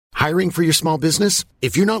Hiring for your small business?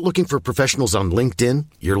 If you're not looking for professionals on LinkedIn,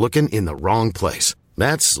 you're looking in the wrong place.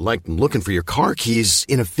 That's like looking for your car keys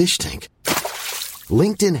in a fish tank.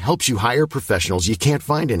 LinkedIn helps you hire professionals you can't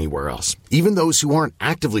find anywhere else, even those who aren't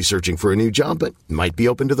actively searching for a new job but might be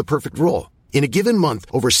open to the perfect role. In a given month,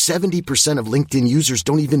 over 70% of LinkedIn users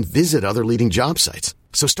don't even visit other leading job sites.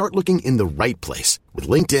 So start looking in the right place. With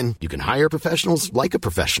LinkedIn, you can hire professionals like a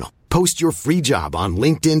professional. Post your free job on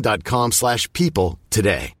linkedin.com/people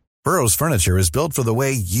today. Burrow's furniture is built for the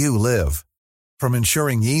way you live. From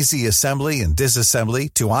ensuring easy assembly and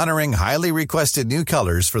disassembly to honoring highly requested new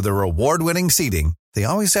colors for their award-winning seating, they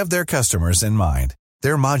always have their customers in mind.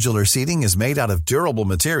 Their modular seating is made out of durable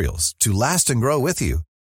materials to last and grow with you.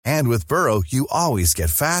 And with Burrow, you always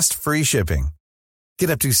get fast, free shipping.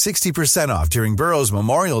 Get up to 60% off during Burrow's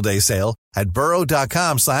Memorial Day sale at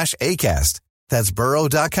burrow.com/ACAST. That's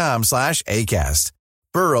burrow.com/ACAST.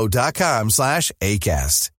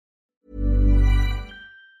 burrow.com/ACAST.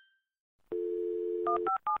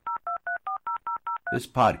 This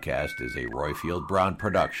podcast is a Royfield Brown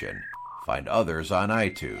production. Find others on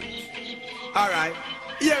iTunes. All right.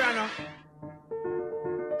 Here I know.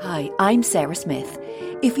 Hi, I'm Sarah Smith.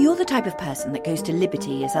 If you're the type of person that goes to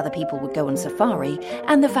Liberty as other people would go on safari,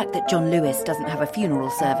 and the fact that John Lewis doesn't have a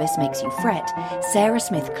funeral service makes you fret, Sarah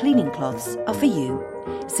Smith cleaning cloths are for you.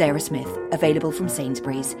 Sarah Smith, available from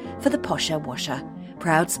Sainsbury's for the posher washer.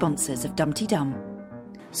 Proud sponsors of Dumpty Dum.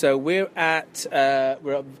 So we're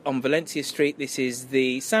on Valencia Street. This is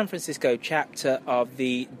the San Francisco chapter of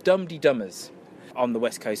the Dum-de Dummers on the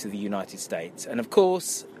west coast of the United States. And of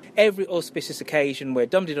course, every auspicious occasion where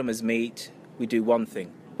Dum-de Dummers meet, we do one thing.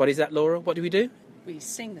 What is that, Laura? What do we do? We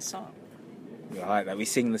sing the song. I like that. We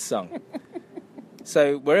sing the song.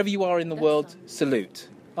 So wherever you are in the world, salute.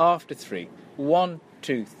 After 3. 1,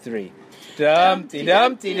 2, 3. Dumpty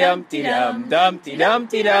Dumpty Dumpty Dum, Dumpty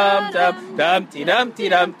Dumpty Dum Dum, Dumpty Dumpty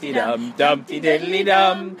Dumpty Dum, Dumpty Diddly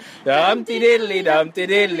Dum, Dumpty Diddly Dumpty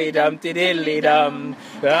Diddly Dumpty Diddly Dum,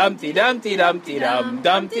 Dumpty Dumpty Dumpty Dum,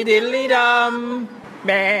 Dumpty Diddly Dum.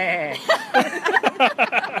 Meh.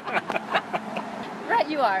 Right,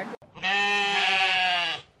 you are.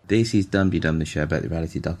 This is Dum-de Dum, the show about the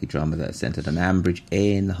reality docudrama that is centred on Ambridge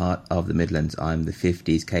in the heart of the Midlands. I'm the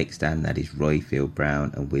 50s cake stand, that is Royfield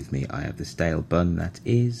Brown, and with me I have the stale bun, that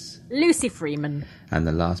is... Lucy Freeman. And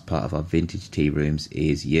the last part of our vintage tea rooms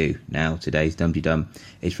is you. Now, today's Dum-de Dum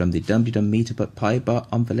is from the Dum-de Dum Meetup at Pie Bar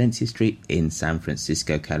on Valencia Street in San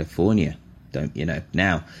Francisco, California. Don't you know?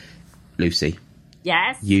 Now, Lucy...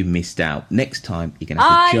 Yes? You missed out. Next time, you're going to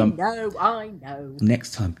have to jump... I know.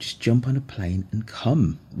 Next time, just jump on a plane and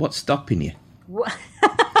come. What's stopping you? Well,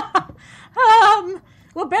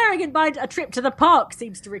 bearing in mind a trip to the park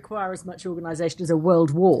seems to require as much organisation as a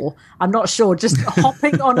world war, I'm not sure just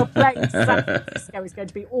hopping on a plane to San Francisco is going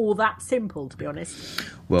to be all that simple, to be honest.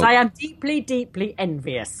 Well, so I am deeply, deeply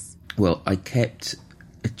envious. Well, I kept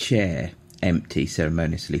a chair empty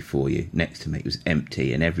ceremoniously for you. Next to me it was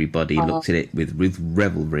empty, and everybody looked at it with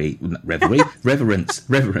reverence.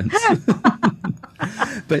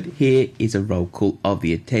 But here is a roll call of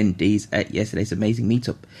the attendees at yesterday's amazing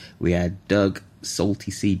meetup. We had Doug, Salty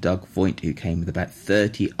Sea Doug Foynt, who came with about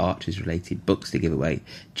 30 Archers-related books to give away.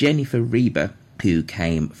 Jennifer Reba, who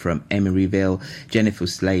came from Emeryville, Jennifer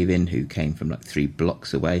Slavin, who came from like 3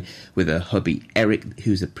 blocks away, with her hubby Eric,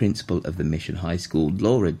 who's a principal of the Mission High School,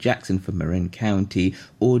 Laura Jackson from Marin County,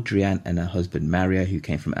 Audrianne and her husband Mario, who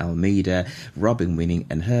came from Alameda, Robin Winning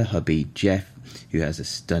and her hubby Jeff, who has a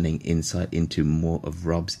stunning insight into more of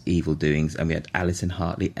Rob's evil doings, and we had Alison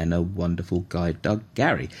Hartley and her wonderful guide dog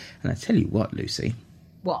Gary. And I tell you what, Lucy.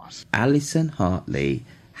 What? Alison Hartley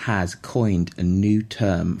has coined a new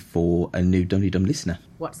term for a new Dum-de Dum listener.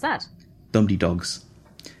 What's that? Dumpty dogs.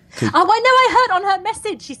 Oh, I know, I heard on her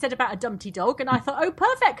message she said about a dumpty dog, and I thought, oh,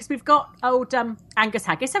 perfect, because we've got old Angus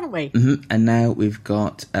Haggis, haven't we? Mm-hmm. And now we've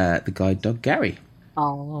got the guide dog Gary.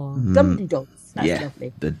 Oh, dumpty dogs. That's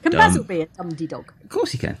lovely. Can Basil be a dumpty dog? Of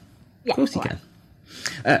course he can. Yeah, of course he can.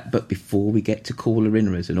 But before we get to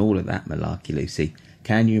caller-inners and all of that malarkey, Lucy,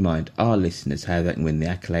 can you remind our listeners how they can win the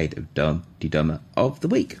accolade of Dum-de Dummer of the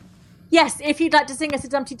Week? Yes, if you'd like to sing us a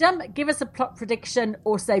Dumpty Dum, give us a plot prediction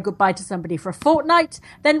or say goodbye to somebody for a fortnight,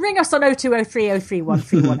 then ring us on 0203 031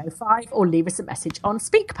 3105 or leave us a message on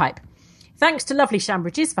SpeakPipe. Thanks to lovely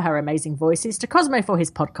Shambridges for her amazing voices, to Cosmo for his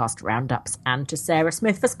podcast roundups, and to Sarah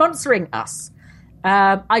Smith for sponsoring us.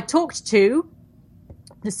 I talked to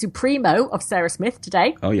the Supremo of Sarah Smith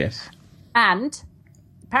today. Oh, yes. And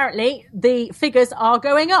apparently the figures are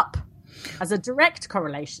going up as a direct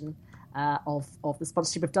correlation. of the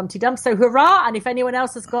sponsorship of Dumpty Dum. So hurrah! And if anyone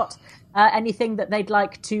else has got anything that they'd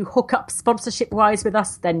like to hook up sponsorship-wise with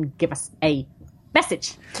us, then give us a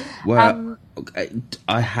message. Well,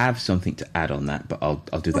 I have something to add on that, but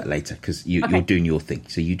I'll do that later because you're doing your thing.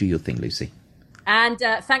 So you do your thing, Lucy. And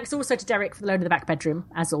thanks also to Derek for the loan of the back bedroom,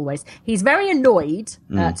 as always. He's very annoyed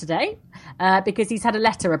today because he's had a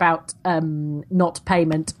letter about not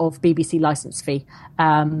payment of BBC licence fee.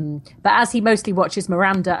 But as he mostly watches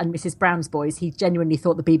Miranda and Mrs. Brown's Boys, he genuinely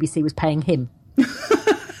thought the BBC was paying him.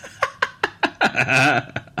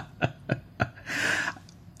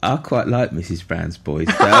 I quite like Mrs. Brown's Boys.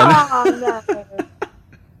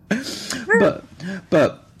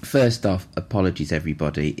 But first off, apologies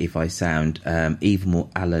everybody if I sound even more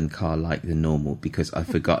Alan Carr-like than normal because I've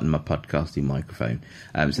forgotten my podcasting microphone.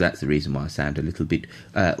 So that's the reason why I sound a little bit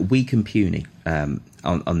weak and puny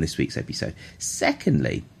on this week's episode.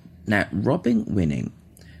 Secondly, now Robin Winning,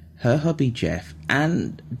 her hubby Jeff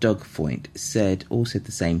and Doug Foynt said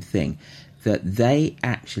the same thing, that they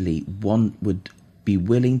actually would be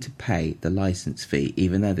willing to pay the licence fee,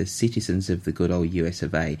 even though they're citizens of the good old US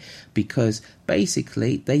of A, because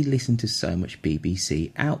basically they listen to so much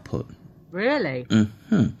BBC output. Really?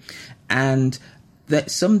 Mm-hmm. And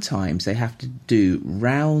that sometimes they have to do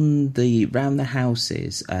round the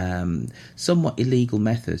houses somewhat illegal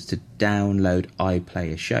methods to download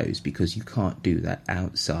iPlayer shows, because you can't do that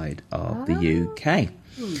outside of the UK.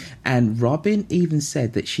 And Robin even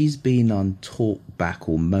said that she's been on Talkback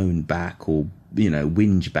or Moanback or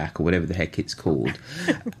Whinge Back or whatever the heck it's called,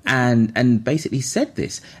 and basically said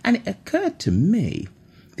this. And it occurred to me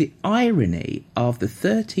the irony of the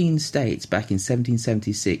 13 states back in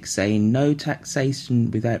 1776 saying no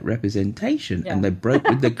taxation without representation, and they broke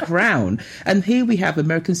with the Crown. And here we have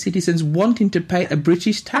American citizens wanting to pay a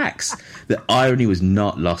British tax. The irony was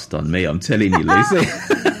not lost on me, I'm telling you, Lucy.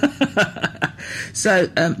 So,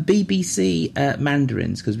 BBC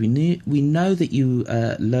Mandarins, because we know that you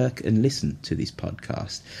lurk and listen to this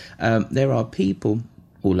podcast. There are people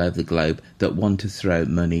all over the globe that want to throw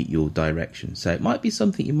money your direction. So it might be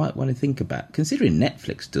something you might want to think about. Considering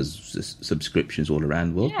Netflix does subscriptions all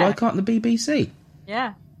around the world, why can't the BBC?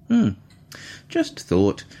 Yeah. Just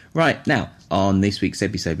thought. Right, now, on this week's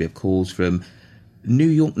episode, we have calls from New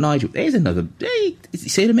York Nigel. There's another... Hey,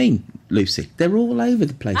 see what I mean, Lucy? They're all over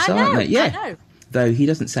the place, aren't they? Yeah. I know. Though he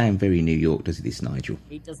doesn't sound very New York, does he, this Nigel?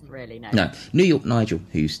 He doesn't really, no. No. New York Nigel,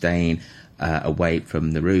 who's staying away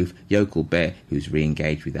from the roof. Yokel Bear, who's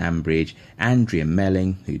re-engaged with Ambridge. Andrea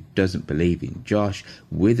Melling, who doesn't believe in Josh.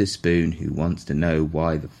 Witherspoon, who wants to know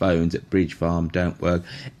why the phones at Bridge Farm don't work.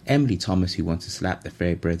 Emily Thomas, who wants to slap the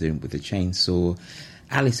Fair Brethren with a chainsaw.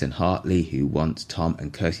 Alison Hartley, who wants Tom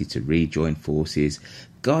and Kirsty to rejoin forces.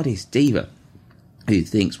 Goddess Diva, who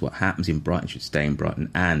thinks what happens in Brighton should stay in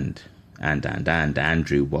Brighton. And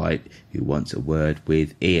Andrew White, who wants a word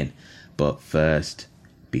with Ian. But first,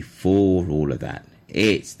 before all of that,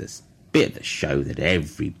 it's the bit of the show that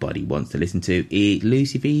everybody wants to listen to. It's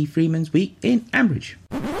Lucy V. Freeman's Week in Ambridge.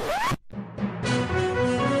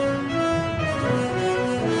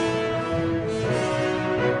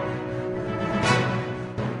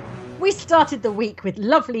 We started the week with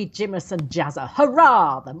lovely Jimus and Jazza.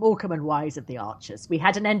 Hurrah, the Morecambe and Wise of the Archers. We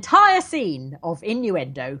had an entire scene of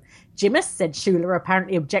innuendo. Jimus said Shula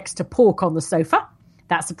apparently objects to pork on the sofa.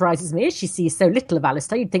 That surprises me, as she sees so little of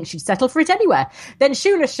Alistair, you'd think she'd settle for it anywhere. Then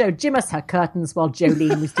Shula showed Jimus her curtains while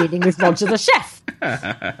Jolene was dealing with Roger the chef.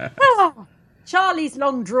 Charlie's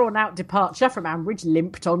long drawn-out departure from Ambridge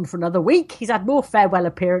limped on for another week. He's had more farewell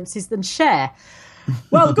appearances than Cher.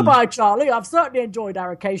 Well, goodbye, Charlie. I've certainly enjoyed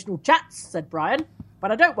our occasional chats, said Brian,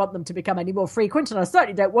 but I don't want them to become any more frequent, and I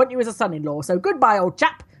certainly don't want you as a son-in-law. So goodbye, old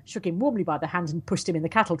chap. Shook him warmly by the hand and pushed him in the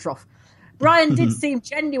cattle trough. Brian did seem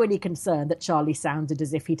genuinely concerned that Charlie sounded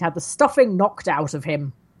as if he'd had the stuffing knocked out of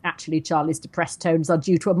him. Actually, Charlie's depressed tones are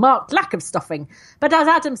due to a marked lack of stuffing, but as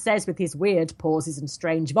Adam says with his weird pauses and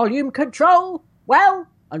strange volume control, well,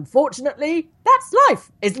 unfortunately, that's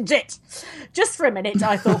life, isn't it? Just for a minute,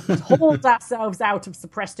 I thought we'd hauled ourselves out of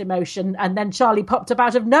suppressed emotion, and then Charlie popped up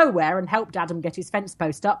out of nowhere and helped Adam get his fence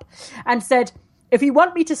post up and said, "If you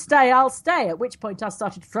want me to stay, I'll stay," at which point I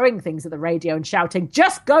started throwing things at the radio and shouting,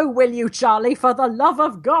 "Just go, will you, Charlie, for the love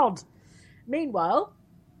of God." Meanwhile,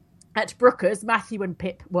 at Brooker's, Matthew and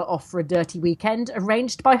Pip were off for a dirty weekend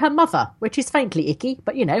arranged by her mother, which is faintly icky,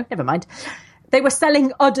 but, never mind. They were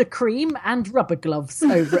selling udder cream and rubber gloves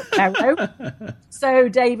over at Perro. So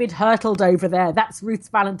David hurtled over there. That's Ruth's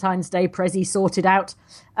Valentine's Day prezi sorted out.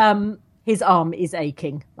 His arm is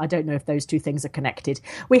aching. I don't know if those two things are connected.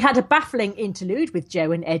 We had a baffling interlude with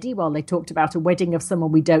Joe and Eddie while they talked about a wedding of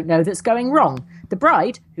someone we don't know that's going wrong. The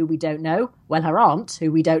bride, who we don't know, well, her aunt,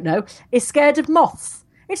 who we don't know, is scared of moths.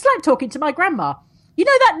 It's like talking to my grandma. You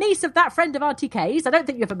know that niece of that friend of Auntie Kay's? I don't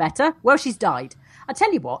think you ever met her. Well, she's died. I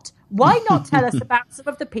tell you what, why not tell us about some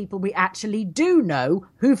of the people we actually do know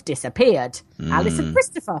who've disappeared? Alice and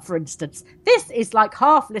Christopher, for instance. This is like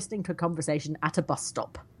half listening to a conversation at a bus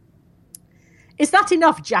stop. Is that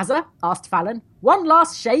enough, Jazza? Asked Fallon. One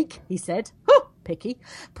last shake, he said. Huh, picky.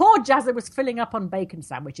 Poor Jazza was filling up on bacon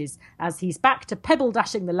sandwiches as he's back to pebble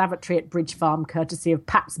dashing the lavatory at Bridge Farm, courtesy of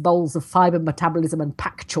Pat's bowls of fibre metabolism and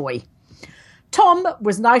pak choy. Tom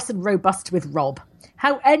was nice and robust with Rob.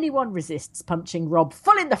 How anyone resists punching Rob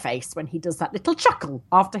full in the face when he does that little chuckle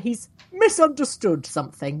after he's misunderstood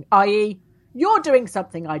something, i.e., you're doing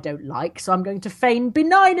something I don't like, so I'm going to feign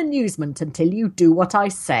benign amusement until you do what I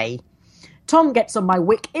say. Tom gets on my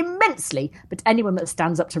wick immensely, but anyone that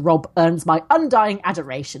stands up to Rob earns my undying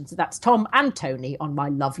adoration, so that's Tom and Tony on my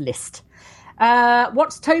love list.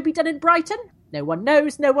 What's Toby done in Brighton? No one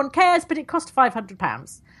knows, no one cares, but it cost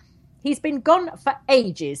 £500. He's been gone for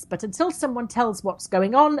ages, but until someone tells what's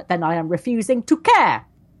going on, then I am refusing to care.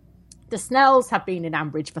 The Snells have been in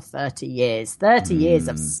Ambridge for 30 years. 30 years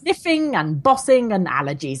of sniffing and bossing and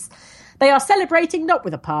allergies. They are celebrating not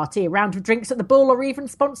with a party, a round of drinks at the Bull, or even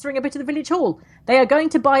sponsoring a bit of the village hall. They are going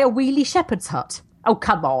to buy a wheelie shepherd's hut. Oh,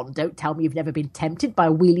 come on, don't tell me you've never been tempted by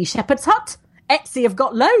a wheelie shepherd's hut. Etsy have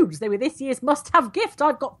got loads. They were this year's must-have gift.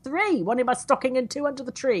 I've got 3, 1 in my stocking and 2 under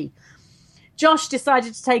the tree. Josh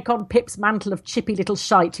decided to take on Pip's mantle of chippy little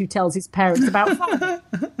shite who tells his parents about farming.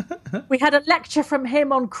 We had a lecture from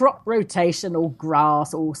him on crop rotation or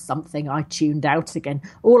grass or something. I tuned out again.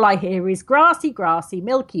 All I hear is grassy, grassy,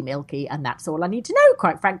 milky, milky, and that's all I need to know,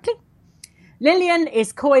 quite frankly. Lillian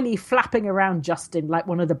is coyly flapping around Justin like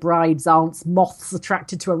one of the bride's aunt's moths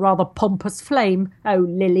attracted to a rather pompous flame. Oh,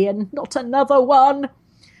 Lillian, not another one.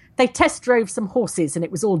 They test drove some horses and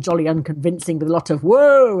it was all jolly unconvincing with a lot of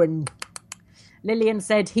whoa and... Lillian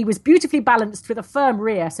said he was beautifully balanced with a firm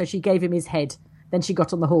rear, so she gave him his head. Then she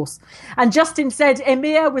got on the horse. And Justin said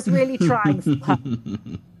Emir was really trying for her.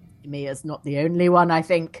 Emir's not the only one, I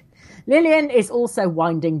think. Lillian is also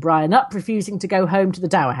winding Brian up, refusing to go home to the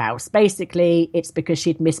Dower House. Basically, it's because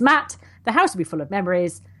she'd miss Matt, the house would be full of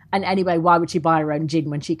memories, and anyway, why would she buy her own gin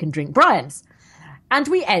when she can drink Brian's? And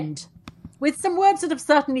we end with some words that have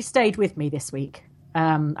certainly stayed with me this week.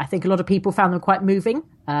 I think a lot of people found them quite moving,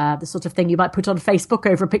 the sort of thing you might put on Facebook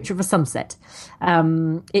over a picture of a sunset.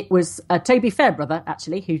 It was Toby Fairbrother,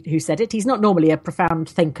 actually, who said it. He's not normally a profound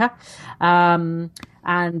thinker. I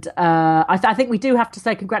think we do have to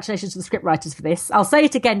say congratulations to the scriptwriters for this. I'll say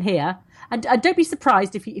it again here. And don't be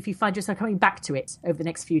surprised if you find yourself coming back to it over the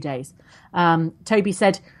next few days. Toby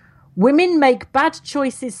said, women make bad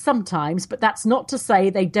choices sometimes, but that's not to say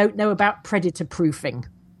they don't know about predator proofing.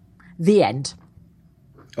 The end.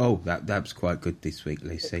 Oh, that was quite good this week,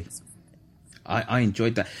 Lucy. I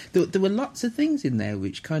enjoyed that. There were lots of things in there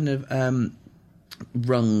which kind of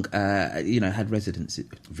rung, had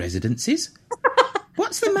residences.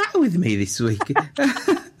 What's the matter with me this week?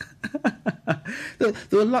 There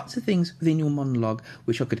were lots of things within your monologue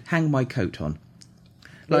which I could hang my coat on.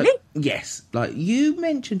 Like, really? Yes. Like you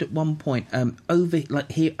mentioned at one point,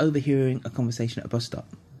 overhearing a conversation at a bus stop.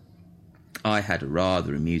 I had a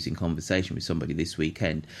rather amusing conversation with somebody this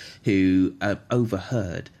weekend who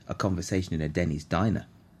overheard a conversation in a Denny's diner.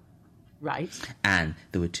 Right. And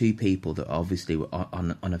there were 2 people that obviously were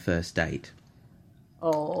on a first date.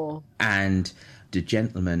 Oh. And the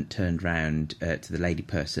gentleman turned round to the lady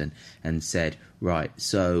person and said, right,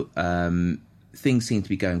 so things seem to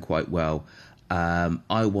be going quite well.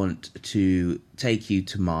 I want to take you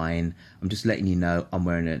to mine. I'm just letting you know I'm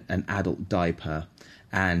wearing an adult diaper.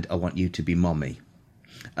 And I want you to be mommy.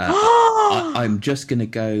 I'm just going to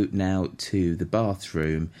go now to the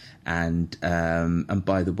bathroom. And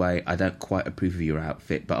by the way, I don't quite approve of your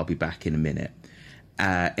outfit, but I'll be back in a minute.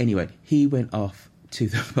 Anyway, he went off to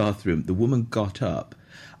the bathroom. The woman got up,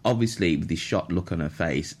 obviously with this shocked look on her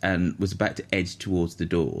face, and was about to edge towards the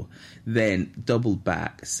door. Then doubled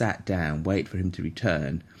back, sat down, waited for him to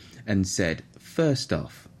return, and said, first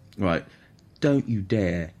off, right, don't you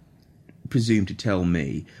dare presume to tell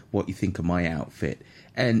me what you think of my outfit,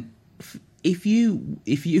 and if you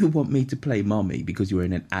want me to play mommy because you're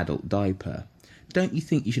in an adult diaper, don't you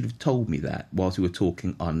think you should have told me that whilst we were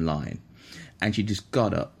talking online? And she just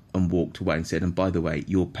got up and walked away and said, and by the way,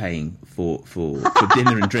 you're paying for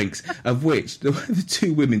dinner and drinks, of which the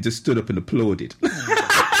 2 women just stood up and applauded.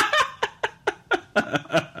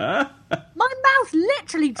 My mouth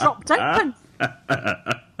literally dropped open.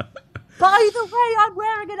 By the way, I'm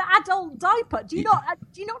wearing an adult diaper. Do you not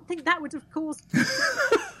think that would have caused the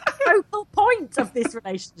focal point of this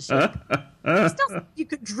relationship? It's not something you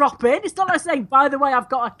could drop in. It's not like saying, by the way, I've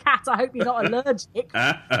got a cat. I hope you're not allergic.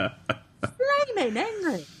 Flaming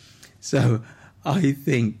Henry. So I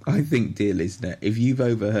think, dear listener, if you've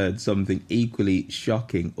overheard something equally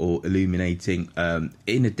shocking or illuminating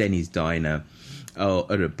in a Denny's diner or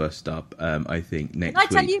at a bus stop, I think next week...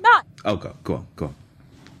 Can I tell you mine? Oh, go on.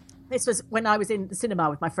 This was when I was in the cinema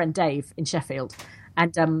with my friend Dave in Sheffield,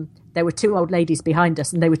 and there were two old ladies behind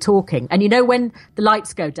us, and they were talking. And you know when the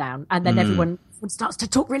lights go down, and then everyone starts to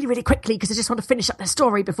talk really, really quickly because they just want to finish up their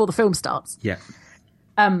story before the film starts. Yeah.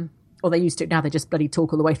 Or they used to. Now they just bloody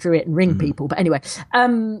talk all the way through it and ring people. But anyway,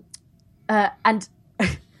 and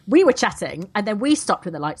we were chatting, and then we stopped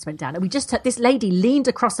when the lights went down, and we just heard this lady leaned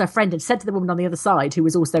across her friend and said to the woman on the other side, who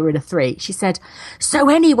was also in a 3, she said, "So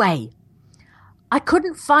anyway, I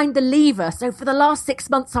couldn't find the lever, so for the last 6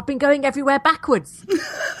 months I've been going everywhere backwards."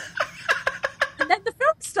 And then the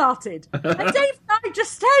film started. And Dave and I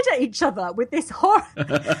just stared at each other with this horror.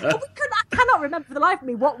 I cannot remember for the life of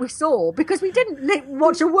me what we saw, because we didn't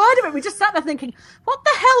watch a word of it. We just sat there thinking, what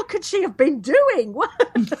the hell could she have been doing?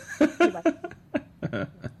 Anyway.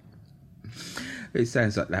 It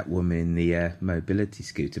sounds like that woman in the mobility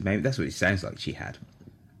scooter. Maybe that's what it sounds like she had.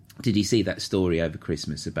 Did you see that story over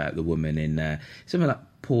Christmas about the woman in somewhere like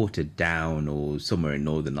Portadown or somewhere in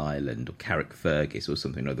Northern Ireland or Carrickfergus or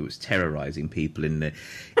something or other, was terrorising people in the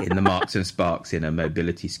Marks and Sparks in a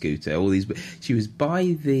mobility scooter? She was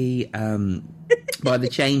by the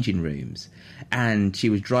changing rooms, and she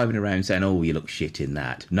was driving around saying, "Oh, you look shit in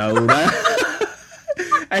that." No.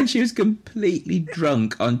 And she was completely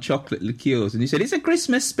drunk on chocolate liqueurs, and he said, "It's a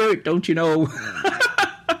Christmas spirit, don't you know?"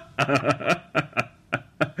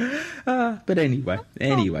 But anyway.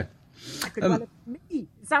 I could well have been me.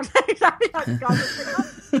 It sounds exactly like the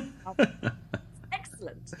guy.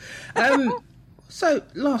 Excellent. So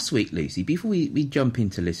last week, Lucy, before we jump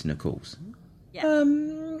into listener calls,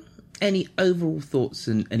 any overall thoughts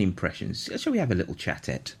and impressions? Shall we have a little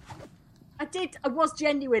chatette? I was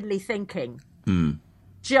genuinely thinking,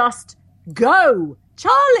 just go,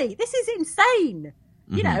 Charlie. This is insane.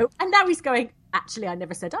 You know, and now he's going, actually, I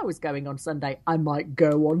never said I was going on Sunday. I might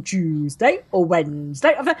go on Tuesday or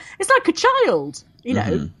Wednesday. It's like a child, you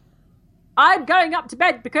know. I'm going up to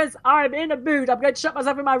bed because I'm in a mood. I'm going to shut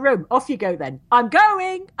myself in my room. Off you go then. I'm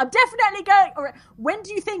going. I'm definitely going. All right. When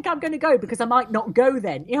do you think I'm going to go? Because I might not go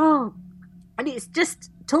then. Oh. And it's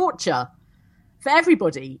just torture for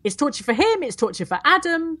everybody. It's torture for him. It's torture for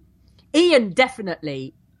Adam. Ian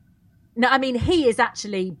definitely. No, I mean, he is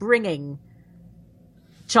actually bringing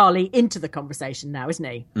Charlie into the conversation now, isn't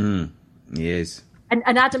he? He is. And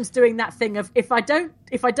Adam's doing that thing of, if I don't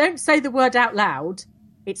say the word out loud,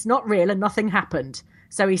 it's not real and nothing happened.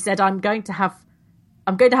 So he said, I'm going to have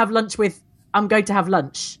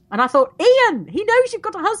lunch. And I thought, Ian, he knows you've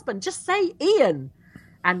got a husband. Just say Ian.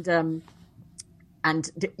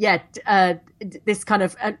 This kind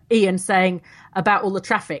of Ian saying about all the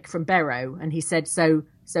traffic from Barrow, and he said, so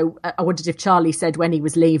I wondered if Charlie said when he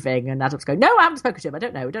was leaving, and Adam's going, no, I haven't spoken to him. I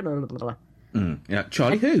don't know. Blah, blah, blah. Yeah,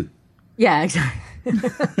 Charlie who? Yeah, exactly.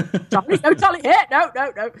 Charlie here. No.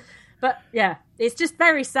 But yeah, it's just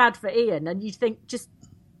very sad for Ian, and you think, just,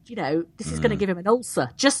 you know, this is going to give him an ulcer.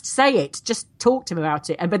 Just say it. Just talk to him about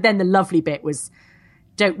it. But then the lovely bit was,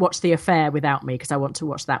 don't watch The Affair without me, because I want to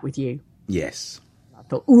watch that with you. Yes. I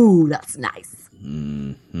thought, ooh, that's nice. I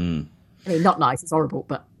mean, not nice. It's horrible,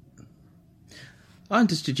 but. I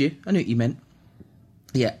understood you. I knew what you meant.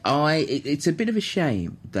 Yeah, it's a bit of a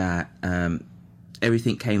shame that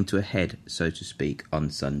everything came to a head, so to speak, on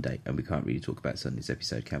Sunday, and we can't really talk about Sunday's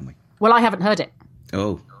episode, can we? Well, I haven't heard it.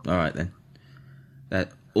 Oh, all right then.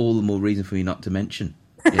 All the more reason for me not to mention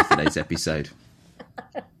yesterday's episode.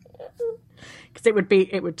 Because it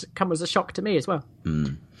would come as a shock to me as well.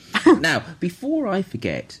 Now, before I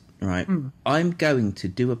forget, right, I'm going to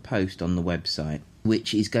do a post on the website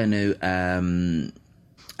which is going to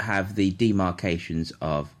have the demarcations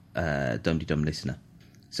of Dum Dum Listener.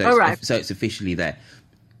 So it's officially there.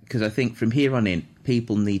 Because I think from here on in,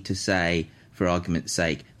 people need to say, for argument's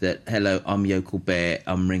sake, that, hello, I'm Yokel Bear,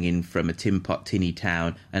 I'm ringing from a tin pot tinny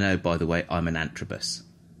town, and oh, by the way, I'm an antrobus.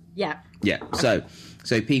 Yeah. Yeah, so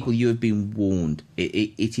people, you have been warned.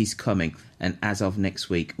 It is coming, and as of next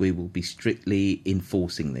week, we will be strictly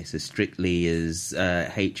enforcing this, as strictly as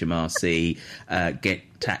HMRC get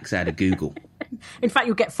tax out of Google. In fact,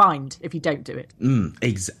 you'll get fined if you don't do it.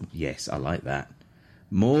 Yes, I like that.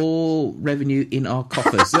 More revenue in our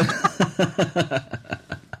coffers.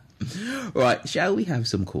 Right, shall we have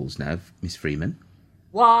some calls now, Miss Freeman?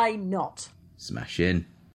 Why not? Smash in.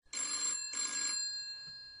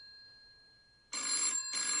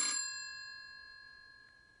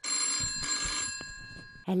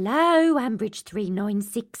 Hello, Ambridge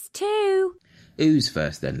 3962. Who's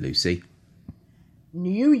first then, Lucy?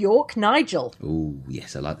 New York Nigel. Oh,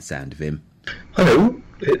 yes, I like the sound of him. Hello,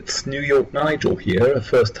 it's New York Nigel here, a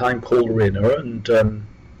first-time caller-inner and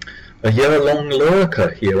a year-long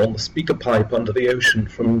lurker here on the speaker pipe under the ocean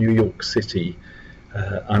from New York City.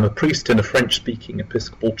 I'm a priest in a French-speaking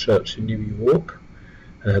Episcopal church in New York.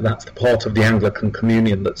 That's the part of the Anglican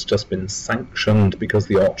Communion that's just been sanctioned because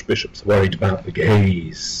the Archbishop's worried about the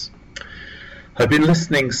gays. I've been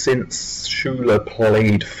listening since Shula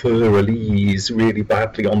played Fur Elise really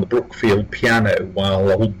badly on the Brookfield piano while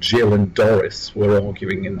old Jill and Doris were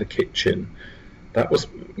arguing in the kitchen. That was,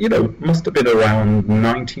 must have been around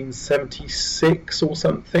 1976 or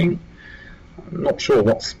something. I'm not sure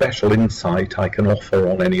what special insight I can offer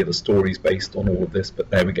on any of the stories based on all of this, but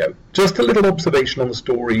there we go. Just a little observation on the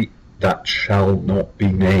story that shall not be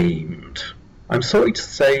named. I'm sorry to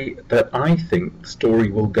say that I think the story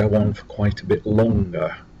will go on for quite a bit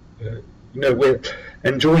longer. We're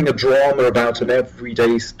enjoying a drama about an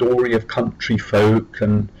everyday story of country folk,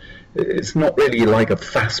 and it's not really like a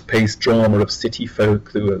fast-paced drama of city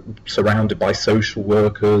folk who are surrounded by social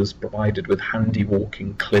workers, provided with handy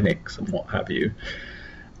walking clinics and what have you.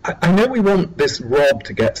 I know we want this Rob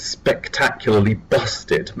to get spectacularly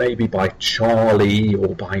busted, maybe by Charlie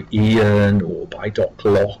or by Ian or by Doc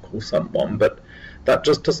Locke or someone, but that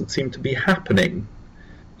just doesn't seem to be happening.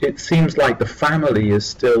 It seems like the family is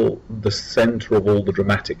still the centre of all the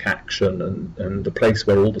dramatic action and the place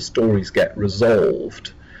where all the stories get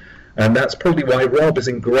resolved. And that's probably why Rob is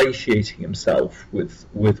ingratiating himself with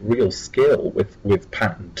real skill with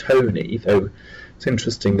Pat and Tony, though it's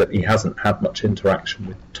interesting that he hasn't had much interaction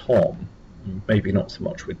with Tom. Maybe not so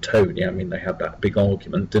much with Tony. I mean, they had that big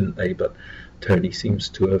argument, didn't they? But Tony seems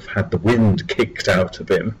to have had the wind kicked out of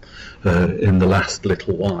him in the last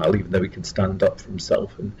little while, even though he can stand up for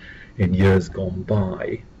himself in years gone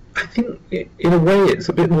by. I think, in a way, it's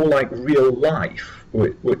a bit more like real life,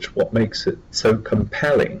 which what makes it so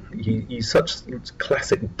compelling. He's such a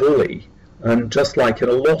classic bully, and just like in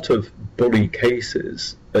a lot of bully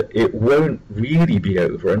cases, it won't really be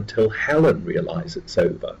over until Helen realises it's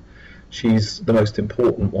over. She's the most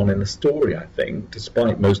important one in the story, I think,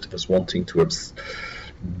 despite most of us wanting to have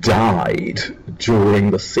died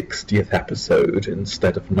during the 60th episode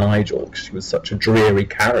instead of Nigel, because she was such a dreary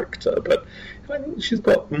character. But I think she's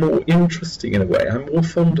got more interesting in a way. I'm more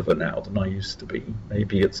fond of her now than I used to be.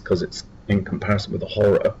 Maybe it's because it's in comparison with the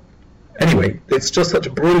horror. Anyway, it's just such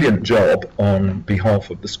a brilliant job on behalf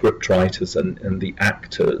of the scriptwriters and the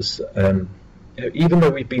actors. Even though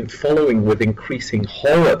we've been following with increasing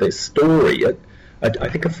horror this story, I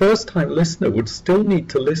think a first-time listener would still need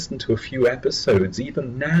to listen to a few episodes,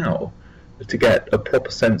 even now, to get a proper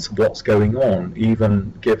sense of what's going on,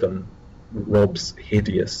 even given Rob's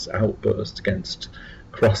hideous outburst against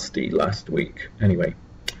Krusty last week. Anyway,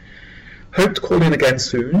 hope to call in again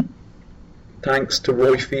soon. Thanks to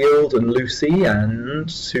Roy Field and Lucy and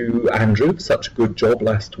to Andrew for such a good job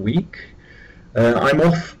last week. I'm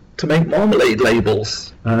off to make marmalade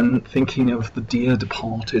labels and thinking of the dear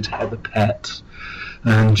departed Heather Pett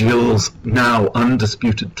and Jill's now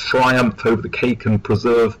undisputed triumph over the cake and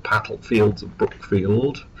preserve battlefields of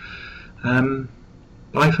Brookfield.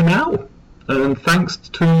 Bye for now, and thanks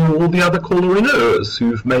to all the other caller-inners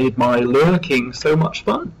who've made my lurking so much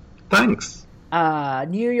fun. Thanks.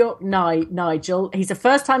 New York Nigel. He's a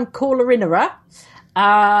first-time caller-innerer.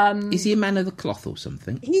 Is he a man of the cloth or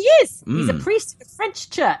something? He is. He's a priest of a French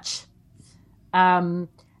church. And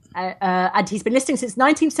he's been listening since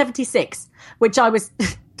 1976, which I was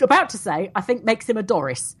about to say, I think makes him a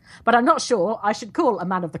Doris. But I'm not sure I should call a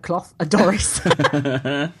man of the cloth a Doris.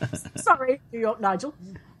 Sorry, New York Nigel.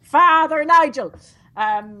 Father Nigel.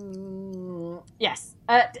 Yes.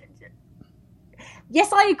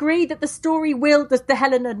 Yes, I agree that the story will, the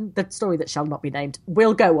Helen and the story that shall not be named,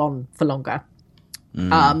 will go on for longer.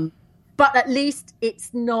 But at least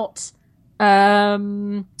it's not, at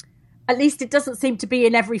least it doesn't seem to be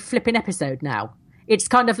in every flipping episode now. It's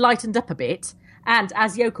kind of lightened up a bit. And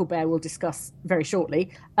as Yokel Bear will discuss very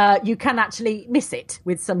shortly, you can actually miss it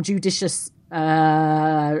with some judicious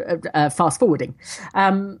fast forwarding.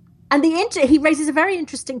 And he raises a very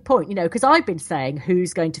interesting point, because I've been saying,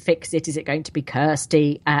 who's going to fix it? Is it going to be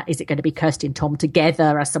Kirsty? Is it going to be Kirsty and Tom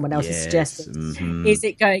together, as someone else has suggested? Mm-hmm. Is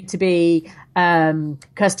it going to be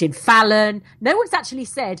Kirsty and Fallon? No one's actually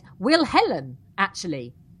said, will Helen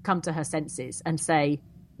actually come to her senses and say,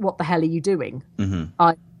 what the hell are you doing? Mm-hmm.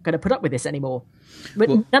 I'm going to put up with this anymore. But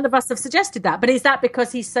none of us have suggested that. But is that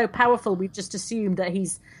because he's so powerful, we've just assumed that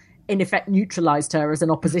he's, in effect, neutralised her as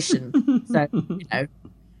an opposition? So,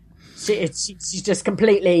 she's just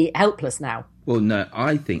completely helpless now. Well, no,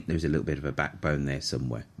 I think there's a little bit of a backbone there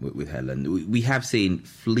somewhere with Helen. We have seen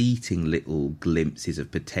fleeting little glimpses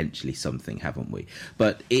of potentially something, haven't we?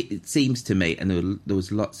 But it seems to me, and there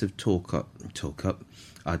was lots of talk up.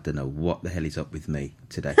 I don't know what the hell is up with me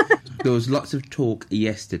today. There was lots of talk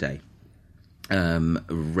yesterday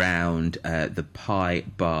around the Pie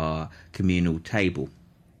Bar communal table.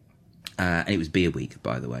 And it was Beer Week,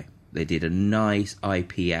 by the way. They did a nice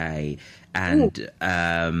IPA and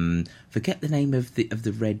forget the name of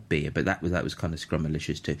the red beer, but that was kind of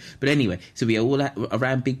scrumalicious too. But anyway, so we are all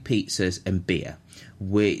around big pizzas and beer.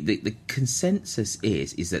 The consensus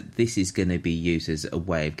is that this is going to be used as a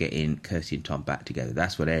way of getting Kirsty and Tom back together.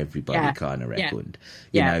 That's what everybody kind of reckoned,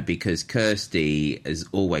 you know, because Kirsty has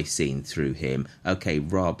always seen through him. Okay,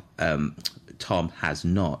 Rob. Tom has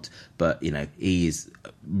not, but, you know, he is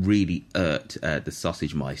really irked the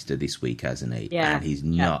Sausage Meister this week, hasn't he? Yeah. And he's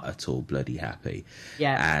not at all bloody happy.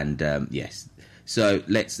 Yeah. And, yes. So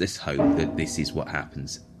let's hope that this is what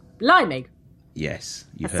happens. Blimey. Yes,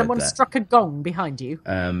 you heard someone that. struck a gong behind you.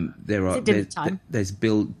 There's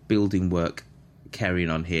building work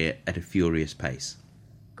carrying on here at a furious pace.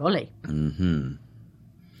 Golly. Mm-hmm.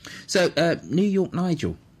 So, New York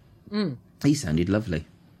Nigel. He sounded lovely.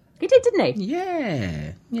 He did, didn't he?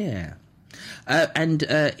 Yeah. And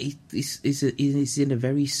he's in a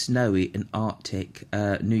very snowy and Arctic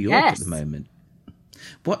New York at the moment.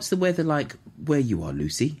 What's the weather like where you are,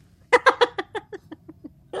 Lucy?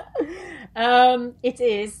 It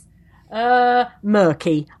is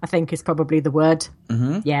murky, I think is probably the word.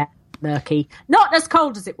 Mm-hmm. Yeah, murky. Not as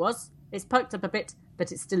cold as it was. It's poked up a bit,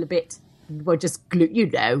 but it's still a bit, well, just,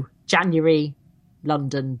 January,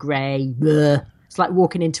 London, grey, bleh. It's like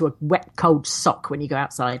walking into a wet, cold sock when you go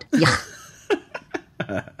outside. Yeah.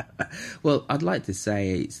 Well, I'd like to say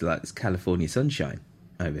it's California sunshine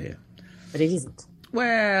over here. But it isn't.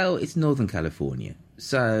 Well, it's Northern California.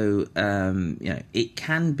 So, it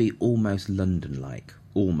can be almost London-like.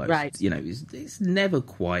 Almost. Right. You know, it's never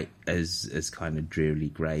quite as kind of drearily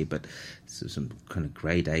grey, but some kind of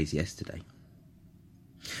grey days yesterday.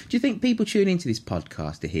 Do you think people tune into this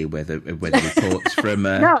podcast to hear weather reports from...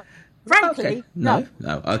 No. Frankly, okay. no.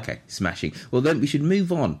 Okay, smashing. Well, then we should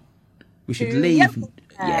move on. We should leave.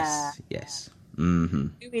 Yes. Mm-hmm.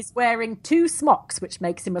 Who is wearing 2 smocks, which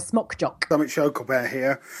makes him a smock jock. Summit Yokelbear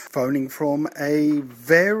here, phoning from a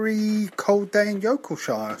very cold day in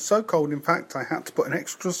Yokelshire. So cold, in fact, I had to put an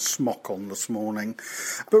extra smock on this morning.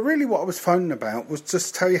 But really what I was phoning about was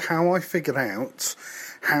just to tell you how I figured out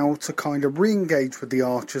how to kind of re-engage with the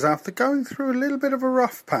Archers after going through a little bit of a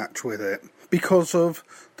rough patch with it, because of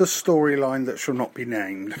the storyline that shall not be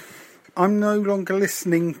named. I'm no longer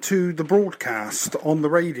listening to the broadcast on the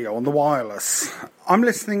radio, on the wireless. I'm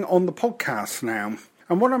listening on the podcast now.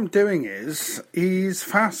 And what I'm doing is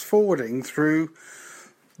fast forwarding through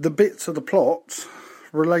the bits of the plot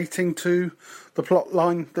relating to the plot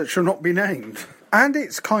line that shall not be named. And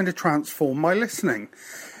it's kind of transformed my listening.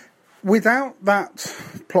 Without that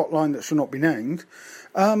plot line that shall not be named,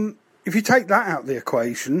 if you take that out of the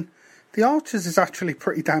equation, The Archers is actually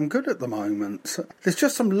pretty damn good at the moment. There's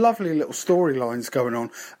just some lovely little storylines going on.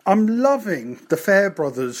 I'm loving the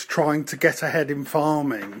Fairbrothers trying to get ahead in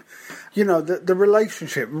farming. You know, the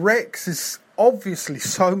relationship. Rex is obviously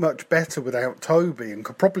so much better without Toby and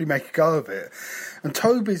could probably make a go of it. And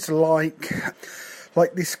Toby's like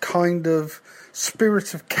this kind of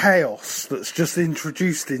spirit of chaos that's just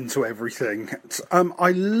introduced into everything.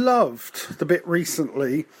 I loved the bit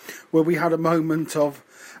recently where we had a moment of,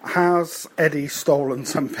 has Eddie stolen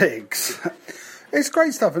some pigs? It's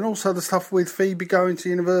great stuff, and also the stuff with Phoebe going to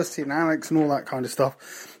university and Alex and all that kind of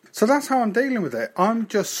stuff. So that's how I'm dealing with it. I'm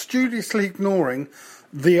just studiously ignoring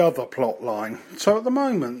the other plot line. So at the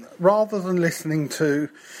moment, rather than listening to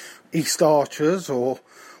East Archers or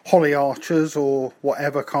Holly Archers or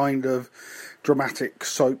whatever kind of dramatic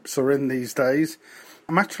soaps are in these days,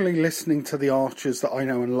 I'm actually listening to the Archers that I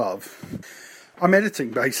know and love. I'm editing,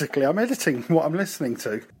 basically. I'm editing what I'm listening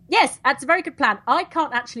to. Yes, that's a very good plan. I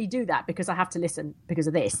can't actually do that because I have to listen because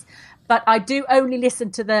of this. But I do only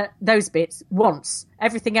listen to those bits once.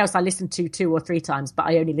 Everything else I listen to 2 or 3 times, but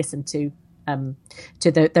I only listen to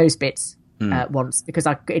those bits once because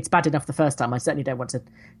it's bad enough the first time. I certainly don't want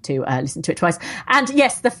to listen to it twice. And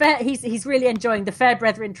yes, he's really enjoying the Fair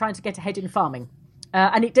Brethren trying to get ahead in farming.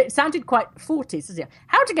 And it sounded quite 40s, doesn't it?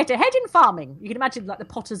 How to get ahead in farming. You can imagine like the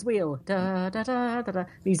potter's wheel, da, da, da, da, da,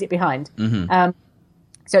 music behind. Mm-hmm.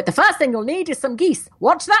 So the first thing you'll need is some geese.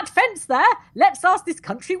 Watch that fence there. Let's ask this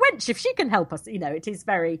country wench if she can help us. You know, it is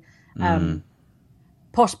very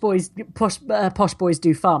posh boys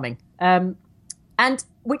do farming. And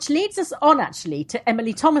which leads us on, actually, to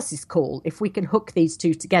Emily Thomas's call, if we can hook these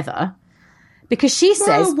two together. Because she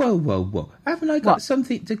says... Whoa. Haven't I got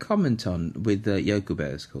something to comment on with Yoko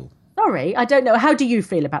Bear's call? Sorry, I don't know. How do you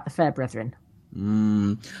feel about the Fair Brethren?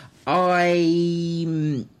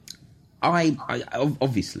 I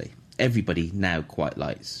obviously, everybody now quite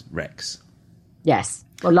likes Rex. Yes.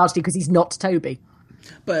 Well, largely because he's not Toby.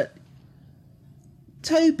 But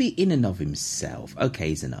Toby in and of himself, okay,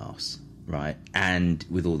 he's an arse, right? And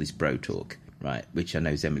with all this bro talk, right, which I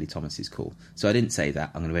know is Emily Thomas's call. So I didn't say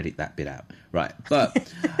that. I'm going to edit that bit out. Right.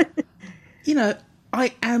 But, you know,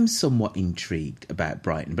 I am somewhat intrigued about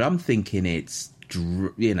Brighton, but I'm thinking it's,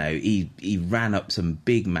 you know, he ran up some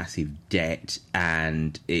big, massive debt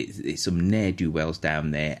and it's some ne'er-do-wells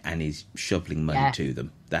down there and he's shoveling money to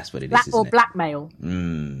them. That's what it is, isn't it? Blackmail.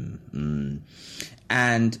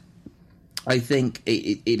 And I think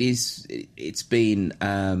it's been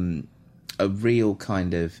a real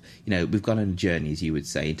kind of, you know, we've gone on a journey, as you would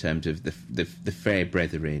say, in terms of the Fair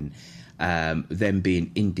Brethren, them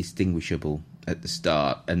being indistinguishable at the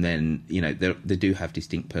start, and then, you know, they do have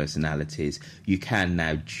distinct personalities. You can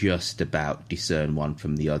now just about discern one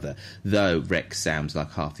from the other, though Rex sounds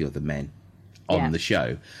like half the other men on the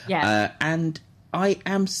show. And I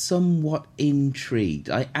am somewhat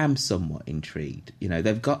intrigued. You know,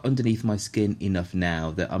 they've got underneath my skin enough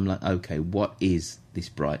now that I'm like, okay, what is this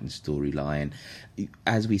Brighton storyline?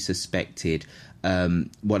 As we suspected,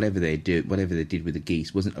 whatever they did with the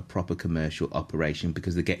geese wasn't a proper commercial operation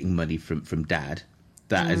because they're getting money from Dad.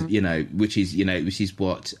 That is, you know, which is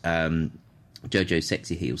what Jojo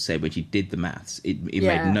Sexy Heels said when she did the maths. It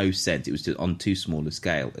made no sense. It was just on too small a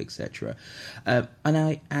scale, etc. And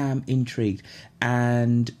I am intrigued,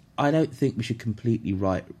 and I don't think we should completely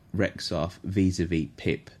write Rex off vis-a-vis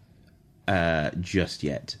Pip just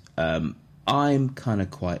yet. I'm kind of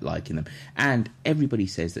quite liking them. And everybody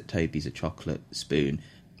says that Toby's a chocolate spoon.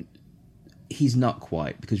 He's not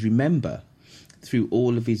quite, because remember, through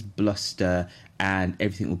all of his bluster and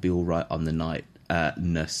everything will be all right on the night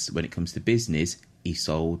when it comes to business, he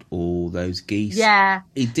sold all those geese. Yeah.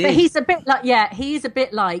 He did. But he's a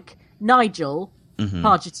bit like Nigel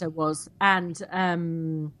Pargeter was,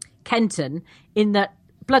 and Kenton, in that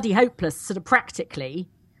bloody hopeless sort of practically,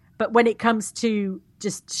 but when it comes to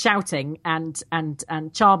just shouting and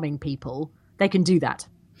charming people, they can do that.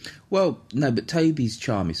 Well, no, but Toby's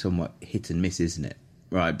charm is somewhat hit and miss, isn't it?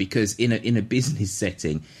 Right, because in a business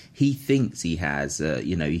setting, he thinks he has,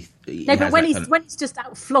 you know, but when he's just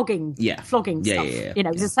out flogging stuff, you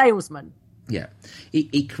know, he's a salesman. Yeah,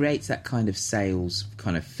 he creates that kind of sales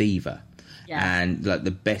kind of fever. Yeah. And like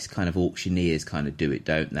the best kind of auctioneers kind of do it,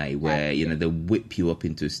 don't they? Where, you know, they'll whip you up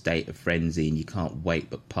into a state of frenzy and you can't wait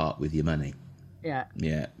but part with your money. Yeah.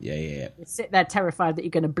 Yeah. You sit there terrified that you're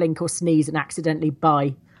going to blink or sneeze and accidentally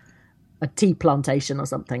buy a tea plantation or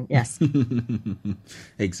something. Yes.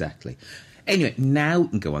 Exactly. Anyway, now we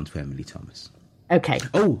can go on to Emily Thomas. Okay.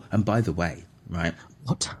 Oh, and by the way, right.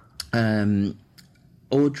 What?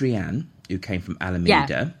 Audrey Ann, who came from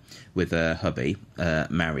Alameda with her hubby,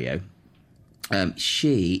 Mario,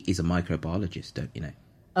 she is a microbiologist, don't you know?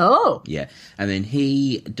 Oh. Yeah. And then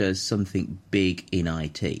he does something big in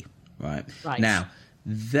IT, right? Now,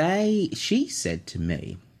 she said to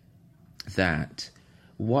me that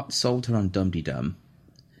what sold her on Dum Dee Dum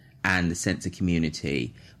and the sense of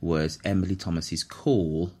community was Emily Thomas's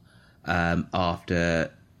call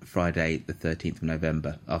after Friday the 13th of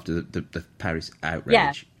November, after the Paris outrage.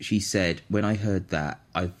 Yeah. She said, when I heard that,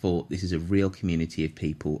 I thought, this is a real community of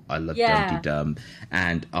people. I love Dum Dee Dum,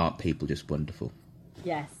 and aren't people just wonderful?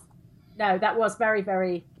 Yes. No, that was very,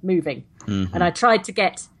 very moving. Mm-hmm. And I tried to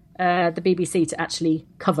get the BBC to actually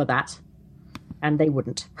cover that, and they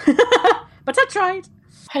wouldn't. But I tried.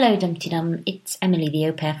 Hello, Dumpty Dum. It's Emily the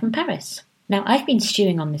Au Pair from Paris. Now, I've been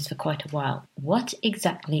stewing on this for quite a while. What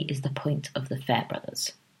exactly is the point of the Fair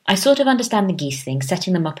Brothers? I sort of understand the geese thing,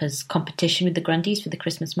 setting them up as competition with the Grundys for the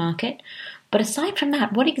Christmas market. But aside from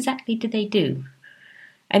that, what exactly did they do?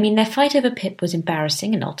 I mean, their fight over Pip was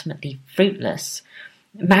embarrassing and ultimately fruitless.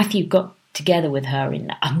 Matthew got together with her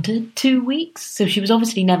in under 2 weeks, so she was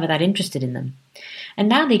obviously never that interested in them. And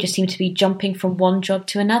now they just seem to be jumping from one job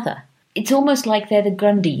to another. It's almost like they're the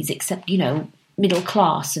Grundys, except, you know, middle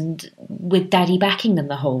class and with Daddy backing them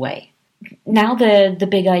the whole way. Now the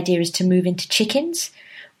big idea is to move into chickens.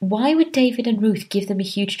 Why would David and Ruth give them a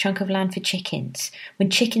huge chunk of land for chickens when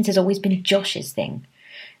chickens has always been Josh's thing?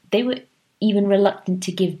 They were even reluctant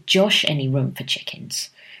to give Josh any room for chickens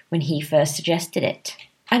when he first suggested it?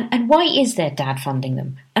 And why is their dad funding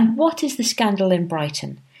them? And what is the scandal in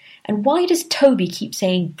Brighton? And why does Toby keep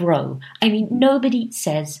saying bro? I mean, nobody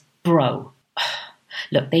says bro.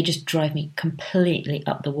 Look, they just drive me completely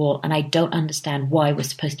up the wall, and I don't understand why we're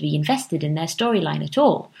supposed to be invested in their storyline at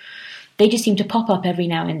all. They just seem to pop up every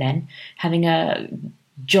now and then, having a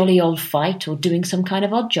jolly old fight or doing some kind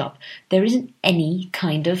of odd job. There isn't any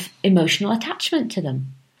kind of emotional attachment to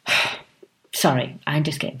them. Sorry, I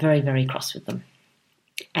just get very, very cross with them.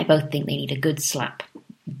 I both think they need a good slap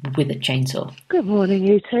with a chainsaw. Good morning,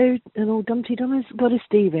 you two, and all Dumpty Dummers. Got a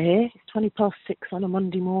Steve here. It's 6:20 on a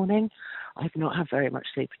Monday morning. I've not had very much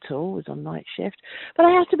sleep at all. I was on night shift. But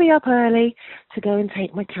I have to be up early to go and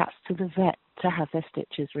take my cats to the vet to have their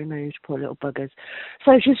stitches removed, poor little buggers.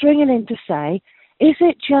 So just ringing in to say, is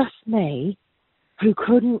it just me who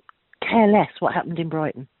couldn't care less what happened in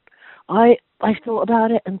Brighton? I thought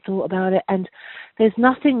about it, and there's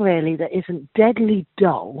nothing really that isn't deadly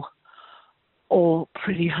dull or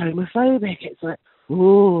pretty homophobic. It's like,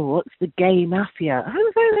 ooh, what's the gay mafia?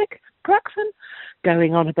 Homophobic? Braxton?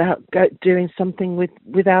 Going on about doing something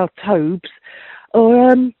with our Tobes?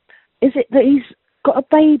 Or is it that he's got a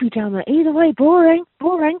baby down there? Either way, boring.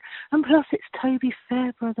 And plus it's Toby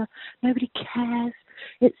Fairbrother. Nobody cares.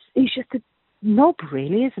 He's just a knob,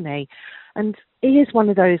 really, isn't he? And he is one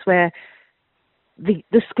of those where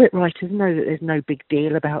the script writers know that there's no big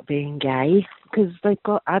deal about being gay because they've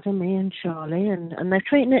got Adam, Ian, and Charlie, and they're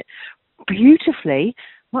treating it beautifully,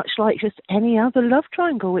 much like just any other love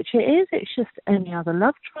triangle, which it is. It's just any other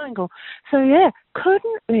love triangle. So, yeah,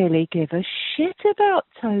 couldn't really give a shit about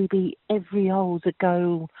Toby every old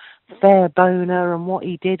ago fair boner and what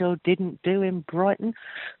he did or didn't do in Brighton.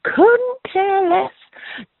 Couldn't care less.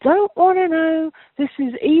 Don't want to know. This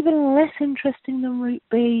is even less interesting than Route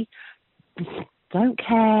B. Don't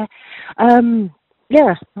care.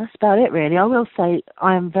 Yeah, that's about it, really. I will say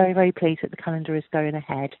I am very, very pleased that the calendar is going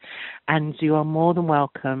ahead, and you are more than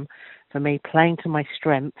welcome for me playing to my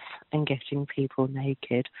strengths and getting people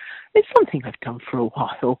naked. It's something I've done for a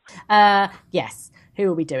while. Yes. Who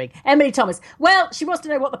are we doing? Emily Thomas. Well, she wants to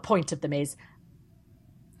know what the point of them is.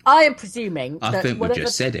 I am presuming I think we've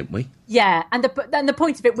just said, haven't we? Yeah, and the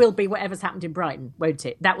point of it will be whatever's happened in Brighton, won't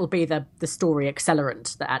it? That will be the story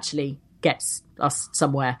accelerant that actually gets us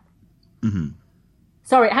somewhere. Mm-hmm.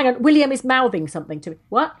 Sorry, hang on. William is mouthing something to me.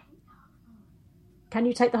 What? Can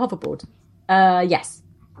you take the hoverboard? Yes.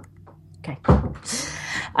 Okay.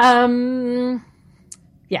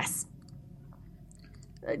 Yes.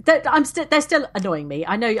 They're still annoying me.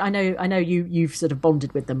 I know. You've sort of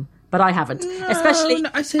bonded with them, but I haven't. No, Especially,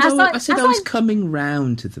 I said I was coming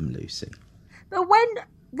round to them, Lucy. But when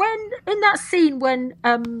in that scene when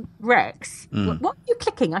Rex, what are you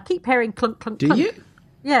clicking? I keep hearing clunk clunk. Do clunk. you?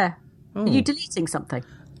 Yeah. Oh. Are you deleting something?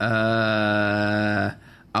 I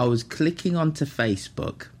was clicking onto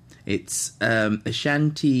Facebook. It's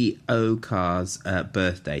Ashanti Okar's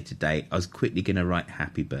birthday today. I was quickly going to write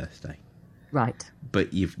happy birthday. Right.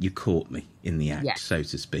 But you caught me in the act, so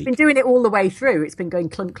to speak. Been doing it all the way through. It's been going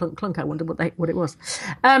clunk, clunk, clunk. I wonder what it was.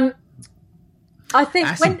 I think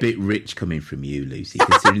that's a bit rich coming from you, Lucy,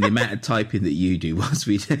 considering the amount of typing that you do whilst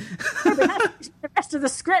we do. The rest of the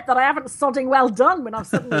script that I haven't sodding well done when I've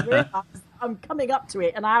suddenly realised I'm coming up to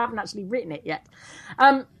it and I haven't actually written it yet.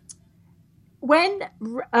 When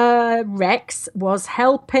Rex was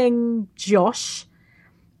helping Josh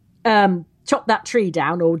chop that tree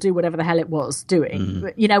down or do whatever the hell it was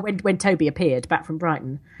doing, you know, when Toby appeared back from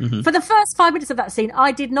Brighton, for the first 5 minutes of that scene,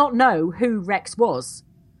 I did not know who Rex was.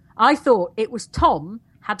 I thought it was Tom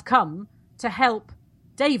had come to help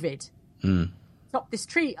David chop this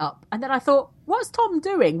tree up. And then I thought, what's Tom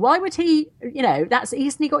doing? Why would he,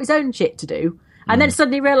 hasn't he got his own shit to do? And then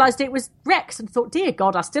suddenly realised it was Rex and thought, dear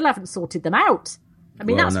God, I still haven't sorted them out. I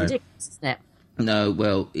mean, that's ridiculous, isn't it? No,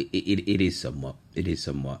 well, it is somewhat. It is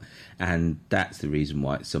somewhat. And that's the reason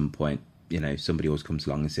why at some point, somebody always comes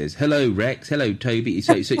along and says, hello, Rex, hello, Toby.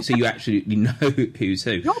 So you absolutely know who's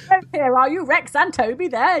who. You're both here, are you? Rex and Toby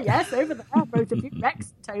there. Yes, over there, both of you.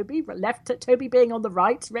 Rex, Toby, left, Toby being on the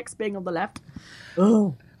right, Rex being on the left.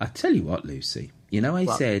 Oh. I tell you what, Lucy, I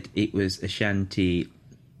said it was Ashanti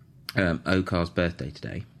Okar's birthday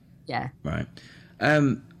today. Yeah. Right.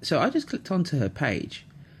 So I just clicked onto her page.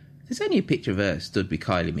 There's only a picture of her stood with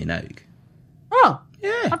Kylie Minogue. Oh.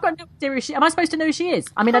 Yeah. I've got no idea who she is. Am I supposed to know who she is?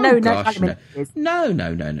 I mean, I know gosh, Kylie Minogue is.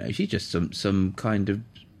 No. She's just some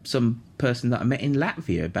person that I met in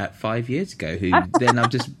Latvia about 5 years ago who then I've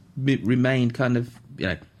just remained kind of,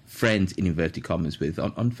 friends in inverted commas with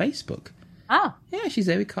on Facebook. Oh. Yeah, she's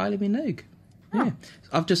there with Kylie Minogue. Yeah.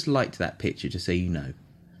 I've just liked that picture, just so you know.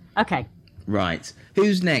 Okay. Right.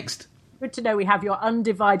 Who's next? Good to know we have your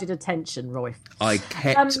undivided attention, Roy. I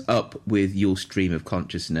kept up with your stream of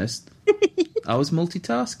consciousness. I was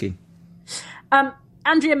multitasking.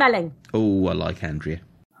 Andrea Melling. Oh, I like Andrea.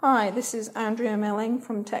 Hi, this is Andrea Melling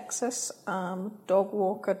from Texas, dog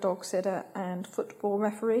walker, dog sitter and football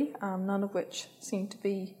referee, none of which seem to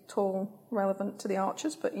be at all relevant to the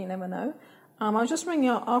Archers, but you never know. I was just ringing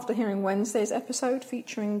up after hearing Wednesday's episode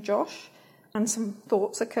featuring Josh, and some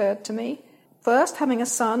thoughts occurred to me. First, having a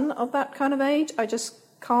son of that kind of age, I just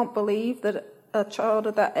can't believe that a child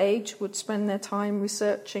of that age would spend their time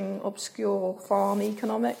researching obscure farm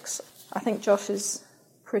economics. I think Josh is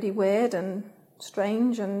pretty weird and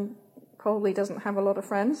strange and probably doesn't have a lot of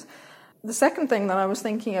friends. The second thing that I was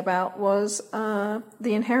thinking about was the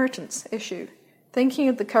inheritance issue. Thinking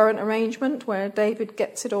of the current arrangement where David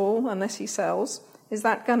gets it all unless he sells, is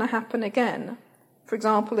that going to happen again? For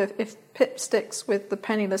example, if Pip sticks with the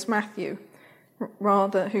penniless Matthew,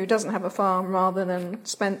 who doesn't have a farm, rather than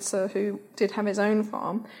Spencer, who did have his own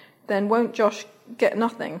farm, then won't Josh get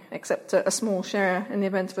nothing except a small share in the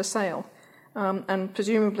event of a sale? And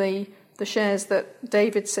presumably the shares that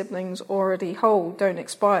David's siblings already hold don't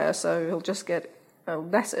expire, so he'll just get a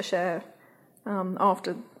lesser share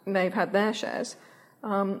after they've had their shares.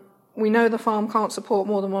 We know the farm can't support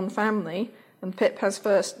more than one family, and Pip has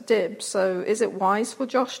first dibs, so is it wise for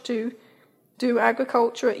Josh to do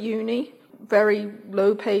agriculture at uni? Very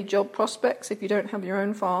low-paid job prospects if you don't have your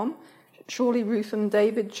own farm. Surely Ruth and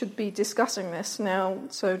David should be discussing this now,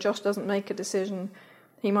 so Josh doesn't make a decision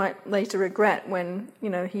he might later regret when,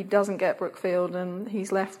 he doesn't get Brookfield and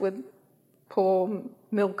he's left with poor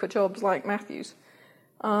milker jobs like Matthews.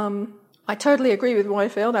 I totally agree with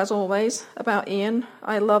Roifield, as always, about Ian.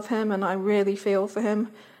 I love him and I really feel for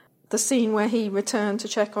him. The scene where he returned to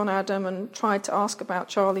check on Adam and tried to ask about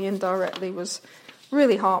Charlie indirectly was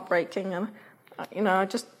really heartbreaking. And,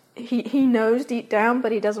 he knows deep down,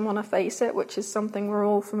 but he doesn't want to face it, which is something we're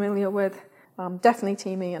all familiar with. Definitely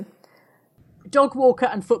Team Ian. Dog walker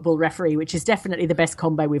and football referee, which is definitely the best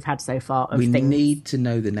combo we've had so far. We need to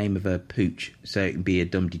know the name of her pooch, so it can be a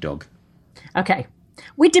Dumpty Dog. Okay.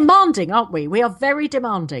 We're demanding, aren't we? We are very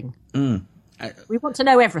demanding. We want to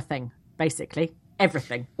know everything, basically.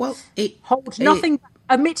 Everything. Well,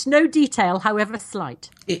 omit no detail, however slight.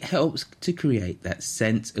 It helps to create that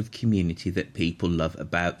sense of community that people love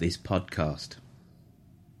about this podcast.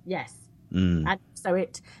 Yes. And so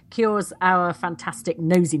it cures our fantastic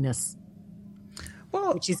nosiness.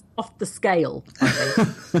 Which is off the scale, I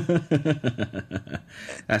think.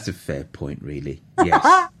 That's a fair point, really.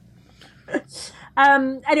 Yes.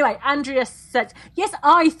 Anyway, Andrea said, yes,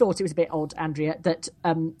 I thought it was a bit odd, Andrea, that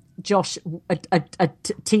Josh, a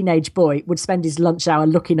teenage boy, would spend his lunch hour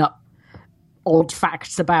looking up odd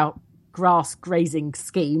facts about grass grazing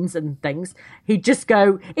schemes and things. He'd just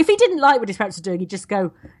go, if he didn't like what his parents were doing, he'd just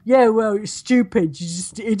go, yeah, well, it's stupid, you're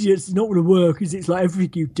just idiots, it's not going to work, because it's like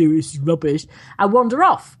everything you do is rubbish, and wander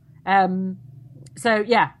off. So,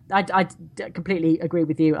 yeah, I completely agree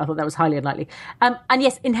with you. I thought that was highly unlikely. And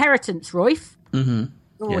yes, inheritance, Royf. Mm-hmm.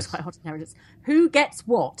 Always quite hot inheritance. Who gets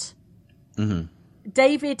what? Mm-hmm.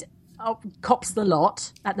 David cops the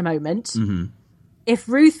lot at the moment. Mm-hmm. If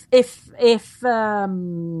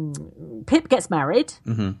Pip gets married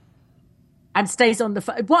and stays on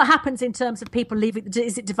the what happens in terms of people leaving?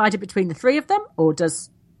 Is it divided between the three of them, or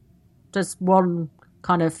does one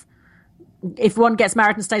kind of, if one gets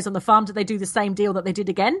married and stays on the farm, do they do the same deal that they did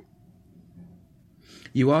again?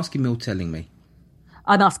 You asking me or telling me?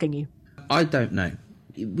 I'm asking you. I don't know.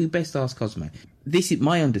 We best ask Cosmo. This is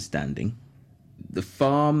my understanding. The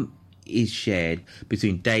farm is shared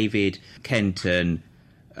between David, Kenton,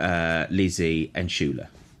 Lizzie and Shula.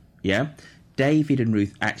 Yeah? David and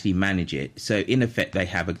Ruth actually manage it. So in effect they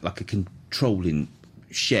have a controlling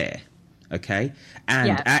share. Okay?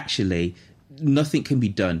 And actually nothing can be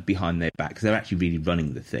done behind their back because they're actually really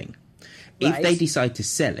running the thing. Right. If they decide to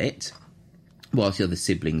sell it whilst the other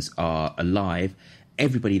siblings are alive,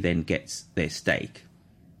 everybody then gets their stake.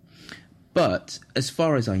 But as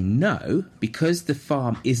far as I know, because the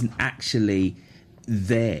farm isn't actually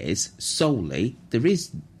theirs solely, there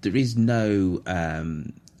is no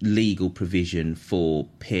legal provision for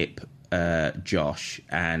Pip, Josh,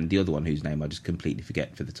 and the other one whose name I just completely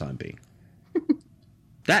forget for the time being.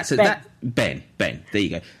 Ben. There you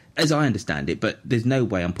go. As I understand it, but there's no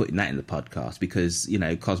way I'm putting that in the podcast because,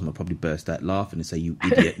 Cosmo probably burst out laughing and say, "You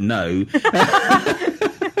idiot, no."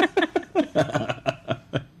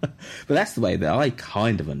 But that's the way that I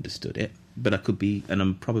kind of understood it. But I could be, and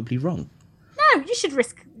I'm probably wrong. No, you should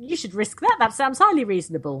risk that. That sounds highly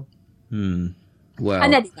reasonable. Well,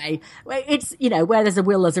 and anyway, it's, where there's a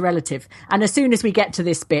will, there's a relative. And as soon as we get to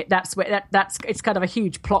this bit, that's where it's kind of a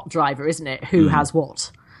huge plot driver, isn't it? Who has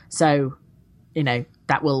what? So, it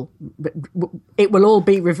will all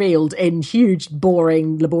be revealed in huge,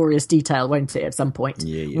 boring, laborious detail, won't it? At some point,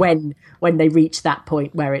 when they reach that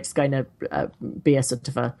point where it's going to be a sort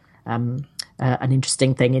of an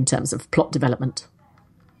interesting thing in terms of plot development.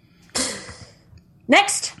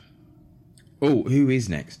 Next. Oh, who is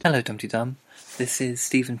next? Hello, Dumpty Dum. This is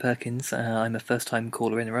Stephen Perkins. I'm a first-time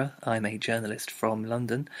caller-innerer. I'm a journalist from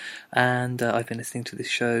London, and I've been listening to this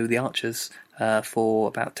show, The Archers, for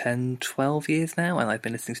about 10, 12 years now, and I've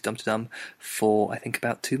been listening to Dumpty Dum for, I think,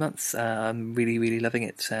 about 2 months. I'm really, really loving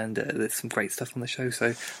it, and there's some great stuff on the show,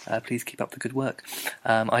 so please keep up the good work.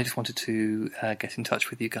 I just wanted to get in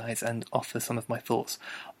touch with you guys and offer some of my thoughts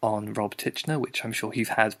on Rob Titchener, which I'm sure he's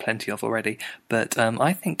had plenty of already, but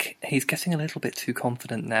I think he's getting a little bit too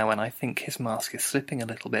confident now, and I think his mask is slipping a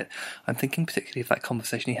little bit. I'm thinking particularly of that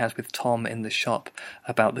conversation he has with Tom in the shop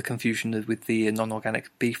about the confusion with the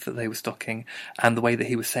non-organic beef that they were stocking, and the way that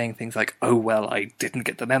he was saying things like, oh, well, I didn't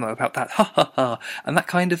get the memo about that, ha ha ha, and that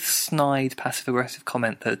kind of snide, passive-aggressive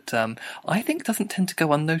comment that I think doesn't tend to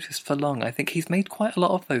go unnoticed for long. I think he's made quite a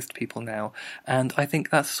lot of those to people now, and I think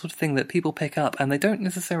that's the sort of thing that people pick up, and they don't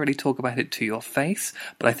necessarily talk about it to your face,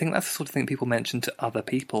 but I think that's the sort of thing people mention to other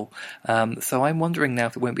people. So I'm wondering now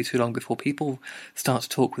if it won't be too long before people start to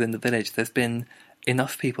talk within the village. There's been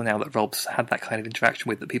enough people now that Rob's had that kind of interaction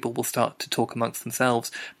with that people will start to talk amongst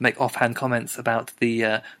themselves, make offhand comments about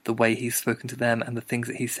the way he's spoken to them and the things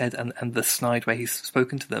that he said and the snide way he's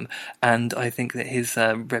spoken to them. And I think that his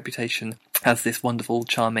reputation as this wonderful,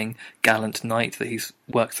 charming, gallant knight that he's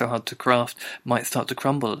worked so hard to craft might start to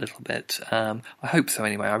crumble a little bit. I hope so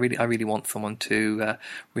anyway. I really want someone to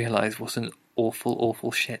realise what an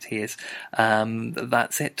awful shit he is.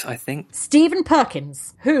 That's it, I think. Stephen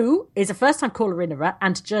Perkins, who is a first-time caller-innerer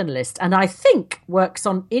and journalist, and I think works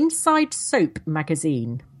on Inside Soap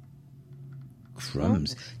magazine.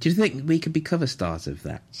 Crumbs. Do you think we could be cover stars of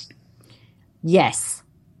that? Yes.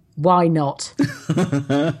 Why not?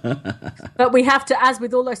 But we have to, as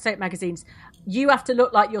with all those soap magazines, you have to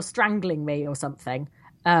look like you're strangling me or something,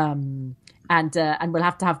 and we'll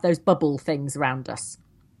have to have those bubble things around us.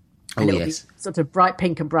 Oh, yes. Sort of bright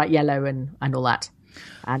pink and bright yellow and all that.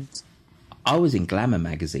 And I was in Glamour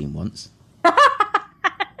magazine once.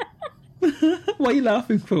 What are you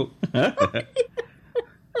laughing for? Are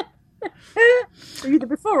you the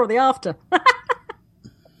before or the after?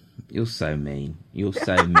 You're so mean. You're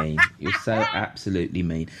so mean. You're so absolutely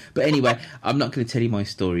mean. But anyway, I'm not going to tell you my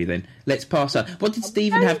story then. Let's pass on. What did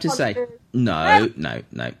Stephen have to say? No.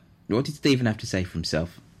 What did Stephen have to say for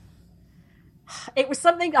himself? It was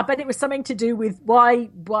something. I bet it was something to do with why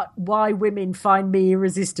women find me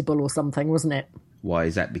irresistible or something, wasn't it? Why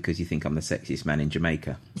is that? Because you think I'm the sexiest man in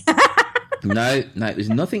Jamaica? No, it was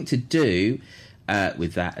nothing to do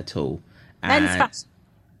with that at all. Men's fashion.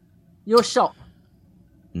 Your shop.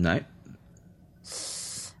 No.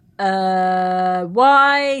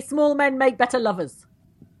 Why small men make better lovers?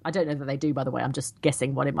 I don't know that they do, by the way. I'm just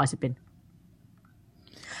guessing what it might have been.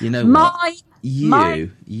 You know what? You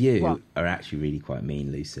are actually really quite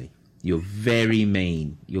mean, Lucy. You're very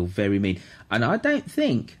mean. And I don't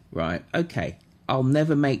think, right, okay, I'll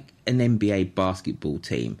never make an NBA basketball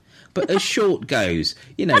team. But as short goes,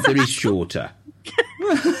 there is shorter.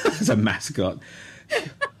 As a mascot.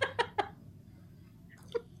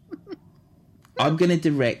 I'm going to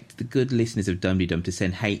direct the good listeners of Dumpty Dum to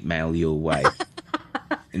send hate mail your way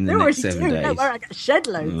in the next 7 days. Don't worry, I get shed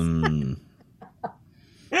loads.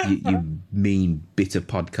 You mean, bitter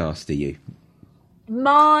podcaster, you.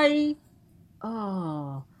 My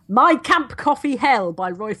Camp Coffee Hell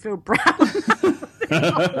by Royfield Brown.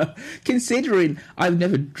 Considering I've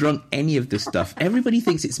never drunk any of the stuff, everybody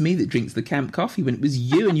thinks it's me that drinks the camp coffee when it was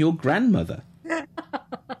you and your grandmother.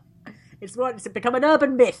 It's become an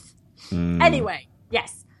urban myth. Anyway,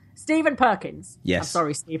 yes. Stephen Perkins. Yes. I'm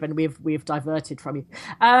sorry, Stephen, we've diverted from you.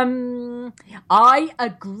 I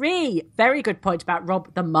agree. Very good point about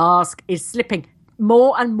Rob. The mask is slipping.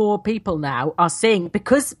 More and more people now are seeing,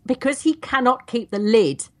 because he cannot keep the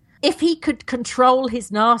lid. If he could control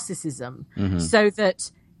his narcissism so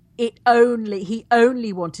that he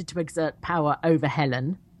only wanted to exert power over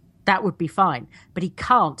Helen, that would be fine. But he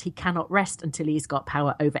can't. He cannot rest until he's got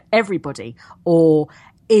power over everybody or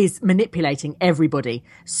is manipulating everybody.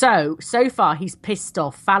 So far he's pissed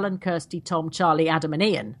off Fallon, Kirsty, Tom, Charlie, Adam and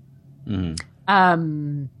Ian.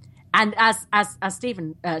 And as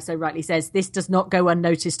Stephen so rightly says, this does not go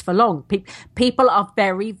unnoticed for long. People are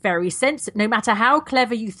very, very sensitive. No matter how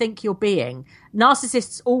clever you think you're being,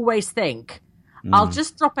 narcissists always think, I'll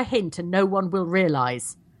just drop a hint and no one will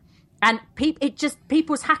realise. And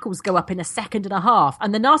people's hackles go up in a second and a half.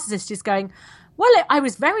 And the narcissist is going, well, I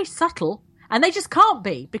was very subtle. And they just can't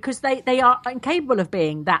be, because they are incapable of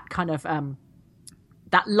being that kind of,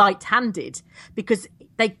 that light-handed, because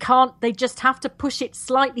they just have to push it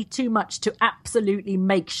slightly too much to absolutely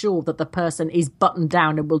make sure that the person is buttoned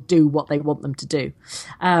down and will do what they want them to do.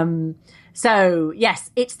 So yes,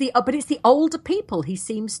 but it's the older people he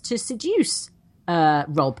seems to seduce.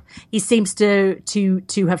 Rob. He seems to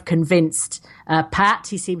have convinced Pat.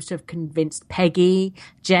 He seems to have convinced Peggy,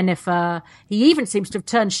 Jennifer. He even seems to have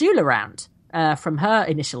turned Shula around from her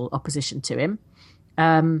initial opposition to him.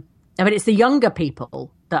 But it's the younger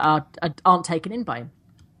people that aren't taken in by him.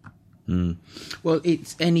 Well,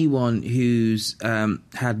 it's anyone who's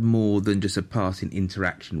had more than just a passing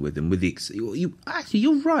interaction with them.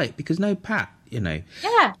 You're right, because no Pat,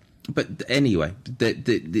 Yeah. But anyway,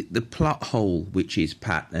 the plot hole, which is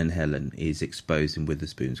Pat and Helen, is exposed in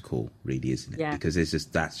Witherspoon's Call, really, isn't it? Yeah. Because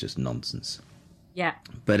that's just nonsense. Yeah.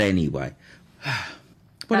 But anyway,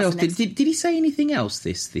 what else? Did he say anything else,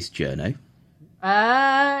 this journo?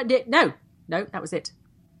 No, that was it.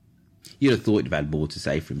 You'd have thought he'd have had more to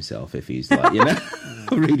say for himself if he's like,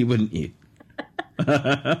 really, wouldn't you?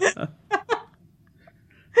 Thought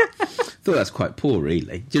that's quite poor,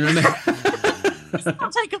 really. Do you know what I mean? Let's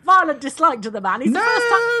not take a violent dislike to the man. He's No.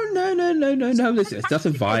 It's not a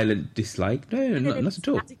violent dislike. No, not at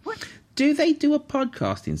all. Do they do a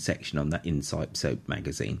podcasting section on that Inside Soap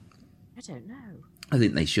magazine? I don't know. I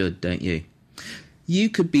think they should, don't you? You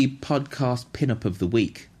could be podcast pin-up of the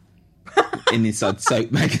week in Inside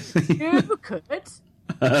Soap magazine. You could.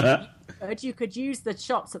 You could use the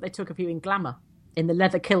shots that they took of you in Glamour, in the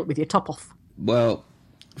leather kilt with your top off. Well,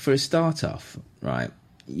 for a start-off, right,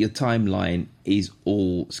 your timeline is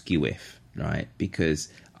all skew-if, right? Because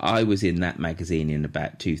I was in that magazine in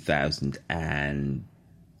about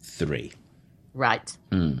 2003. Right.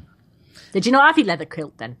 Did you not have your leather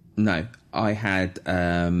kilt then? No, I had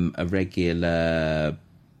a regular...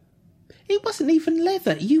 It wasn't even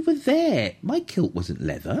leather. You were there. My kilt wasn't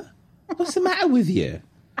leather. What's the matter with you?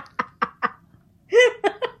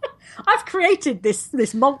 I've created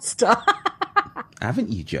this monster.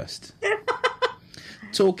 Haven't you just?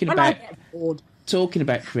 Talking about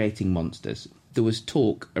creating monsters, there was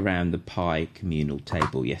talk around the Pie communal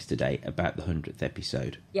table yesterday about the 100th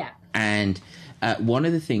episode. Yeah. And one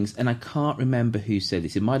of the things, and I can't remember who said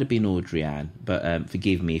this, it might have been Audrey Ann, but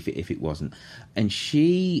forgive me if it wasn't. And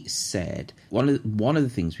she said one of the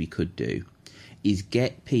things we could do is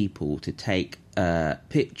get people to take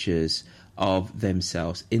pictures of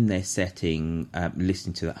themselves in their setting,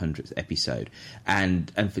 listening to that 100th episode,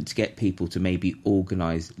 and to get people to maybe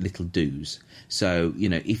organise little do's. So,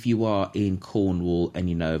 if you are in Cornwall and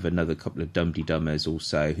you know of another couple of dum-de-dummers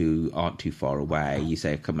also who aren't too far away, you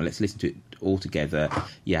say, come on, let's listen to it all together.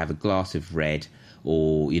 You have a glass of red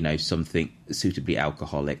or, something suitably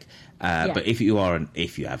alcoholic. But if you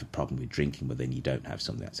have a problem with drinking, well, then you don't have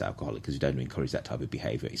something that's alcoholic, because we don't encourage that type of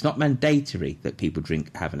behaviour. It's not mandatory that people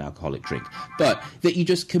have an alcoholic drink, but that you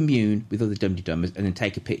just commune with other dum-de-dummers and then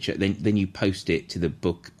take a picture, then you post it to the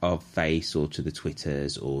Book of Face or to the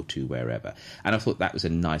Twitters or to wherever. And I thought that was a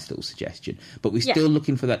nice little suggestion. But we're still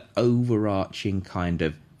looking for that overarching kind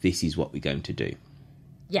of, this is what we're going to do.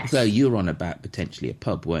 Yes. So you were on about potentially a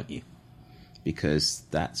pub, weren't you? Because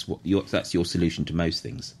that's your solution to most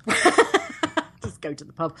things. Just go to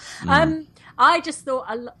the pub. I just thought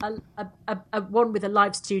a one with a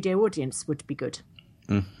live studio audience would be good.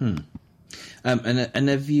 Mm-hmm. And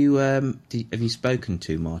have you spoken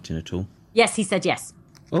to Martin at all? Yes, he said yes.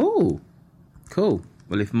 Oh, cool.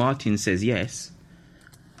 Well, if Martin says yes,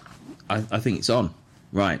 I think it's on.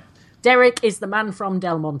 Right. Derek is the man from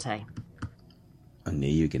Del Monte. I knew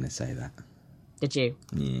you were going to say that. Did you?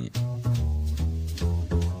 Yeah.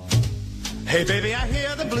 Hey baby, I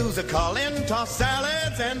hear the blues are calling, tossed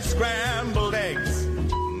salads and scrambled eggs.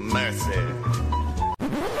 Mercy.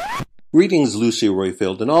 Greetings, Lucy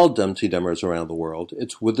Roifield and all Dum-Tee-Dummers around the world.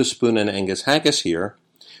 It's Witherspoon and Angus Haggis here.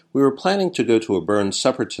 We were planning to go to a Burns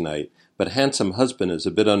supper tonight, but handsome husband is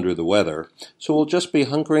a bit under the weather, so we'll just be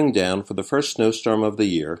hunkering down for the first snowstorm of the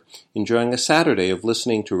year, enjoying a Saturday of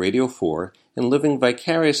listening to Radio 4 and living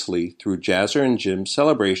vicariously through Jazzer and Jim's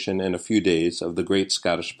celebration in a few days of the great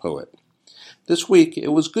Scottish poet. This week, it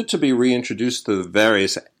was good to be reintroduced to the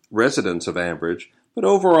various residents of Ambridge, but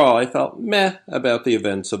overall I felt meh about the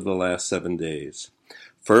events of the last 7 days.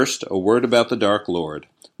 First, a word about the Dark Lord.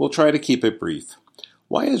 We'll try to keep it brief.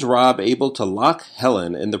 Why is Rob able to lock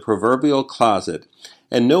Helen in the proverbial closet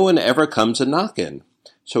and no one ever comes a knockin'?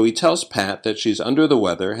 So he tells Pat that she's under the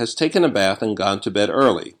weather, has taken a bath, and gone to bed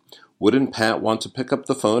early. Wouldn't Pat want to pick up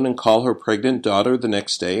the phone and call her pregnant daughter the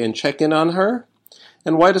next day and check in on her?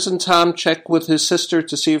 And why doesn't Tom check with his sister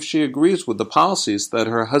to see if she agrees with the policies that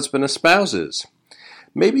her husband espouses?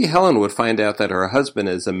 Maybe Helen would find out that her husband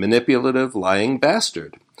is a manipulative, lying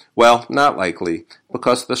bastard. Well, not likely,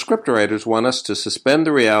 because the scriptwriters want us to suspend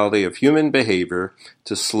the reality of human behavior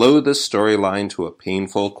to slow this storyline to a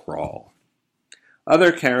painful crawl.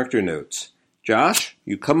 Other character notes. Josh,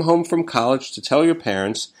 you come home from college to tell your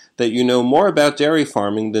parents that you know more about dairy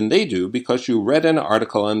farming than they do because you read an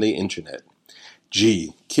article on the internet.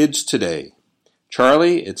 Gee, kids today.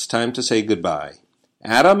 Charlie, it's time to say goodbye.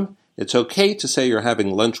 Adam, it's okay to say you're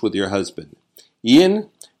having lunch with your husband. Ian,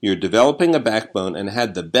 you're developing a backbone and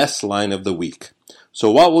had the best line of the week.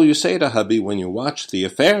 So what will you say to hubby when you watch The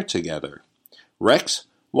Affair together? Rex,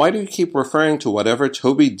 why do you keep referring to whatever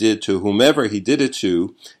Toby did to whomever he did it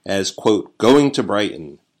to as, quote, going to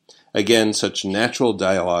Brighton? Again, such natural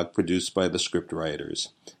dialogue produced by the scriptwriters.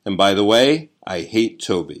 And by the way, I hate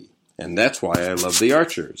Toby. And that's why I love The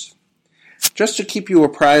Archers. Just to keep you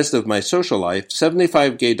apprised of my social life,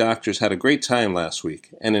 75 Gay Doctors had a great time last week,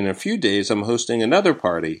 and in a few days I'm hosting another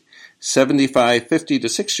party, 75 50 to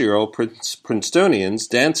 60-year-old Princetonians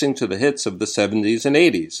dancing to the hits of the 70s and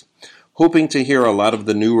 80s, hoping to hear a lot of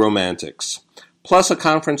the new romantics, plus a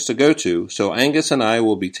conference to go to, so Angus and I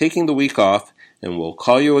will be taking the week off, and we'll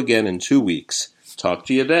call you again in 2 weeks. Talk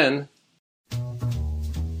to you then.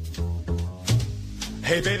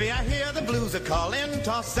 Hey baby, I hear the blues are calling,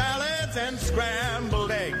 tossed salads and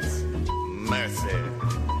scrambled eggs. Mercy.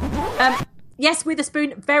 Yes,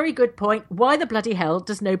 Witherspoon, very good point. Why the bloody hell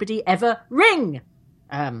does nobody ever ring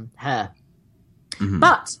her? Mm-hmm.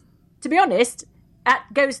 But, to be honest, that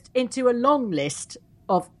goes into a long list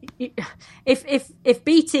of... If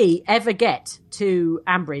BT ever get to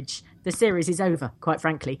Ambridge, the series is over, quite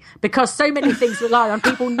frankly, because so many things rely on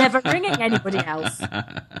people never ringing anybody else.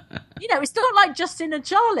 You know, it's not like Justin and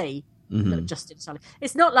Charlie. Mm-hmm. No, Justin and Charlie.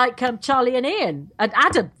 It's not like Charlie and Ian and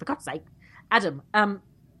Adam, for God's sake. Adam.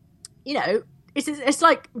 You know, it's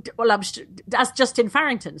like, well, as Justin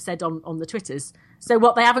Farrington said on the Twitters, so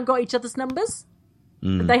what, they haven't got each other's numbers?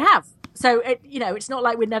 But they have. So, it's not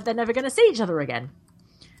like they're never going to see each other again.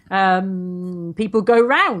 People go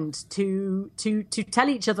round to tell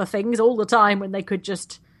each other things all the time when they could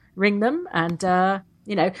just ring them. And,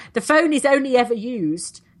 the phone is only ever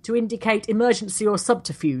used to indicate emergency or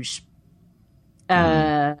subterfuge.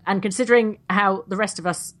 And considering how the rest of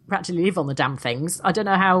us practically live on the damn things, I don't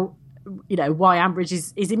know how, why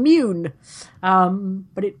Ambridge is immune.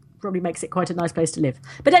 But it probably makes it quite a nice place to live.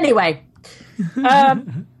 But anyway,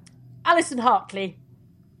 Alison Hartley,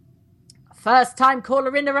 first-time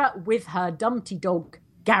caller-innerer with her dumpty dog,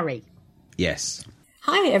 Gary. Yes.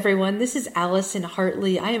 Hi, everyone. This is Alison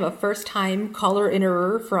Hartley. I am a first-time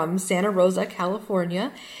caller-innerer from Santa Rosa,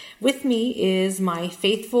 California. With me is my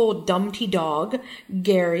faithful dumpty dog,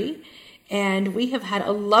 Gary, and we have had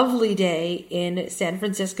a lovely day in San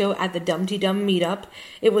Francisco at the Dumpty Dum meetup.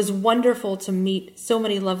 It was wonderful to meet so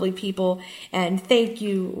many lovely people, and thank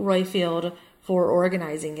you, Roifield, for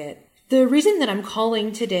organizing it. The reason that I'm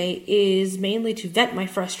calling today is mainly to vent my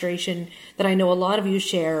frustration that I know a lot of you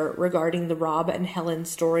share regarding the Rob and Helen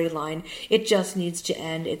storyline. It just needs to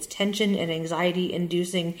end. It's tension and anxiety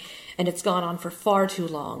inducing, and it's gone on for far too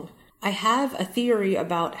long. I have a theory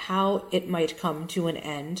about how it might come to an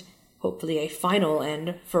end, hopefully a final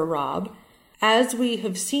end for Rob. As we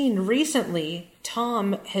have seen recently,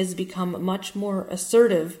 Tom has become much more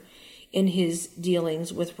assertive in his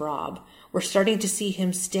dealings with Rob. We're starting to see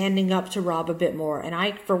him standing up to Rob a bit more, and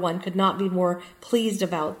I, for one, could not be more pleased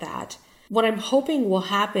about that. What I'm hoping will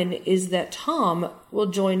happen is that Tom will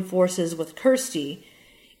join forces with Kirsty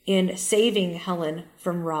in saving Helen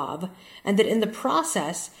from Rob, and that in the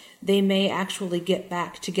process, they may actually get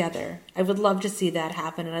back together. I would love to see that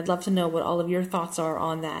happen, and I'd love to know what all of your thoughts are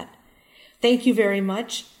on that. Thank you very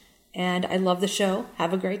much, and I love the show.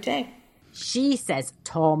 Have a great day. She says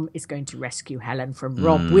Tom is going to rescue Helen from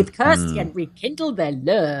Rob with Kirsty and rekindle their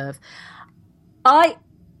love. I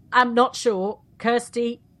am not sure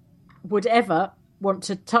Kirsty would ever want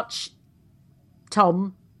to touch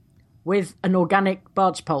Tom with an organic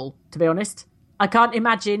barge pole, to be honest. I can't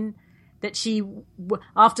imagine that she,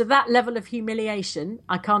 after that level of humiliation,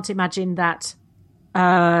 I can't imagine that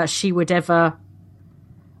she would ever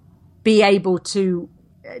be able to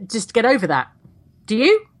just get over that. Do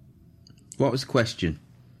you? What was the question?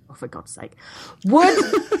 Oh, for God's sake. Would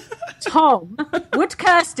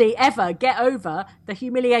Kirsty ever get over the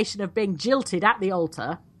humiliation of being jilted at the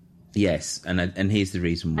altar Yes, and here's the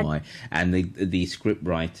reason why. And the script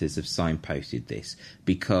writers have signposted this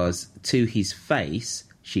because to his face,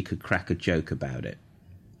 she could crack a joke about it.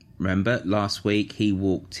 Remember last week he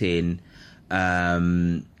walked in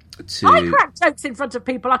I crack jokes in front of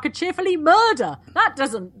people I could cheerfully murder. That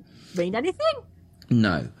doesn't mean anything.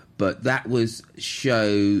 No, but that was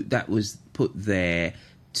put there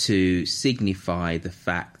to signify the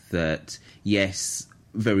fact that, yes,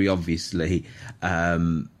 very obviously,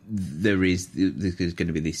 there's going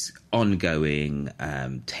to be this ongoing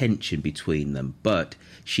tension between them, but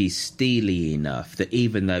she's steely enough that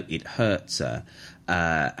even though it hurts her,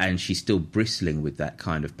 and she's still bristling with that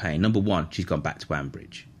kind of pain. Number one, she's gone back to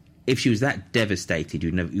Ambridge. If she was that devastated,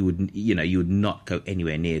 you would not go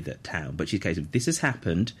anywhere near that town. But she's a case of, this has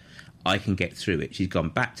happened, I can get through it. She's gone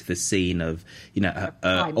back to the scene of, her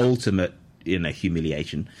ultimate,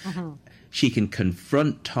 humiliation. Mm-hmm. She can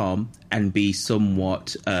confront Tom and be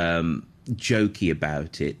somewhat jokey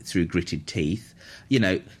about it through gritted teeth.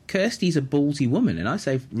 Kirsty's a ballsy woman, and I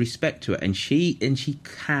say respect to her, and she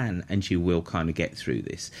can and she will kind of get through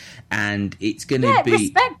this, and it's going to be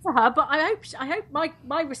respect to her. But I hope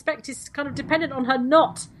my respect is kind of dependent on her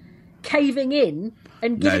not caving in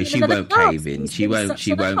and giving no, she won't cave in. She won't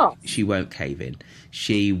cave in.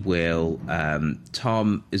 She will.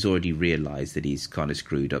 Tom has already realised that he's kind of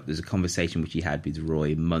screwed up. There's a conversation which he had with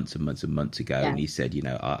Roy months and months and months ago, and he said,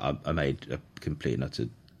 I made a complete and utter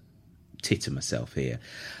tit of myself here.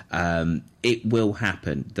 It will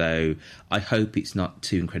happen, though. I hope it's not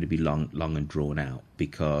too incredibly long and drawn out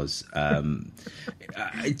because no,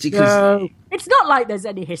 it's not like there's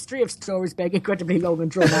any history of stories being incredibly long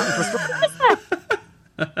and drawn out.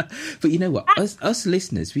 But you know what? Us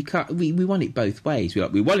listeners, we want it both ways.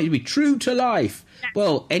 We want it to be true to life.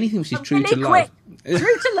 Well, anything which is true to life, true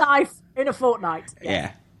to life in a fortnight.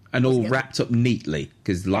 Yeah, and all wrapped up neatly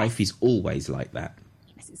because life is always like that.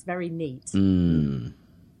 It's very neat. We're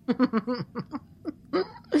going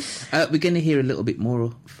to hear a little bit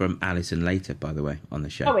more from Alison later, by the way, on the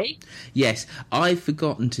show. Are we? Yes. I've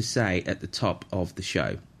forgotten to say at the top of the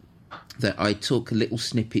show that I took little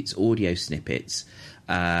audio snippets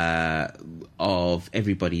of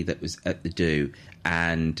everybody that was at the do,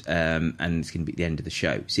 and it's going to be at the end of the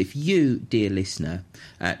show. So if you, dear listener,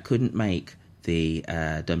 couldn't make the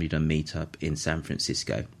Dum Dum meetup in San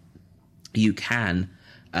Francisco, you can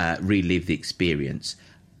relive the experience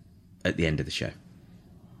at the end of the show.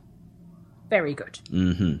 Very good.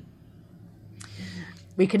 Mm-hmm.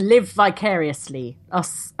 We can live vicariously.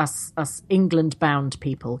 Us England-bound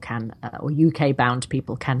people can, or UK-bound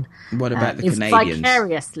people can. What about the live Canadians?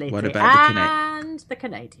 Vicariously. What about the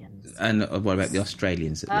Canadians? And what about the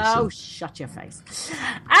Australians that listen? Oh, shut your face.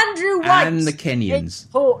 Andrew White and the Kenyans.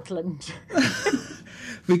 in Portland.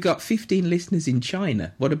 We've got 15 listeners in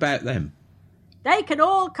China. What about them? They can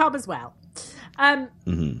all come as well.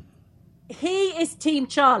 He is Team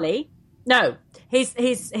Charlie. No, his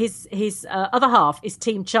other half is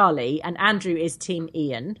Team Charlie, and Andrew is Team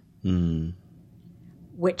Ian.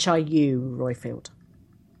 Which are you, Royfield?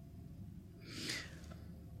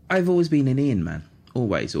 I've always been an Ian man.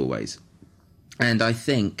 Always. And I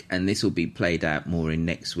think, and this will be played out more in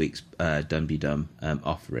next week's Dumby Dum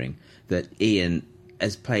offering, that Ian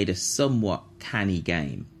has played a somewhat canny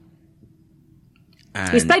game.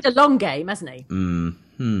 And he's played a long game, hasn't he?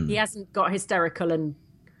 Mm-hmm. He hasn't got hysterical and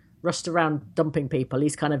rushed around dumping people.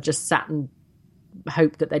 He's kind of just sat and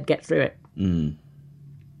hoped that they'd get through it. And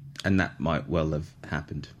that might well have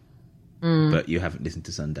happened. But you haven't listened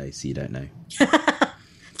to Sunday, so you don't know.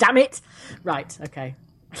 Damn it! Right, okay.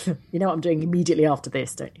 You know what I'm doing immediately after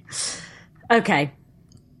this, don't you? Okay.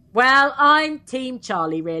 Well, I'm Team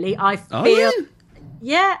Charlie, really. I feel... Are you?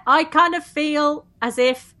 Yeah, I kind of feel as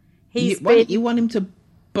if you want him to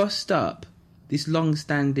bust up this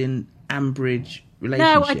long-standing Ambridge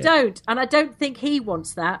relationship? No, I don't. And I don't think he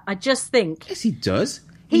wants that. I just think... Yes, he does.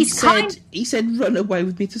 He said, run away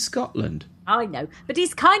with me to Scotland. I know. But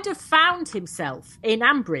he's kind of found himself in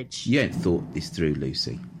Ambridge. You ain't thought this through,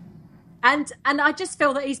 Lucy. And I just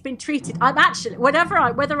feel that he's been treated... I'm actually...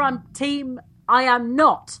 whether I'm team... I am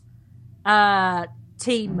not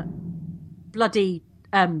team bloody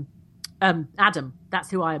Adam. That's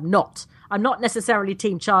who I am not. I'm not necessarily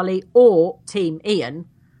Team Charlie or Team Ian,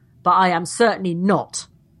 but I am certainly not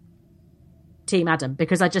Team Adam,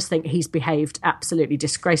 because I just think he's behaved absolutely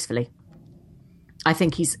disgracefully. I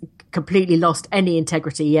think he's completely lost any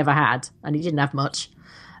integrity he ever had, and he didn't have much.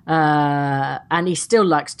 And he still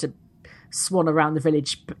likes to swan around the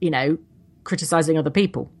village, criticising other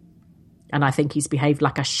people. And I think he's behaved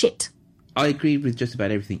like a shit. I agree with just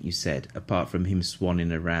about everything you said, apart from him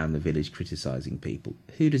swanning around the village criticising people.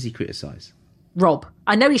 Who does he criticise? Rob.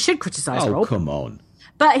 I know he should criticise Rob. Oh, come on.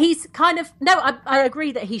 But he's kind of... No, I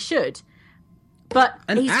agree that he should. But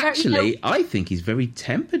actually, I think he's very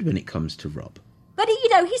tempered when it comes to Rob. But, he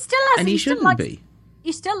still has... And he shouldn't be.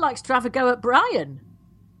 He still likes to have a go at Brian.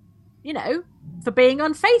 For being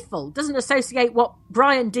unfaithful. Doesn't associate what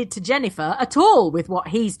Brian did to Jennifer at all with what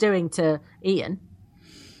he's doing to Ian.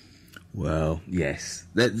 Well, yes,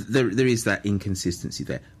 there is that inconsistency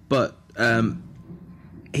there, but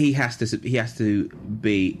he has to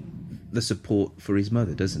be the support for his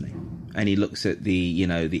mother, doesn't he? And he looks at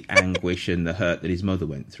the anguish and the hurt that his mother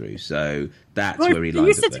went through. So that's where he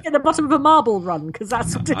lines up. You're sitting at the bottom of a marble run because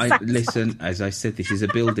that's what it sounds listen, like. As I said, this is a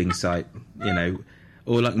building site.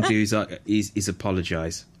 All I can do is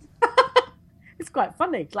apologise. It's quite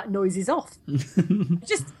funny, like noises off.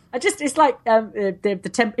 It's like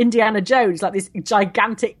Indiana Jones, like this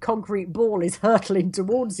gigantic concrete ball is hurtling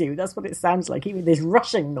towards you. That's what it sounds like, even this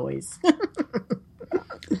rushing noise.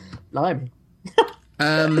 Blimey.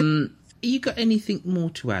 You got anything more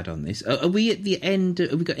to add on this? Are we at the end?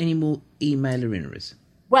 Have we got any more emailer-innerers?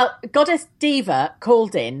 Well, Goddess Diva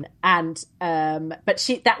called in, and but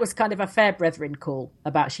that was kind of a fair brethren call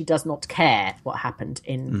about she does not care what happened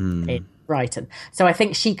in Brighton. So I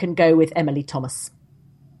think she can go with Emily Thomas.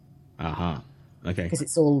 Aha. Okay. Because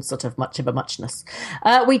it's all sort of much of a muchness.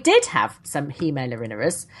 We did have some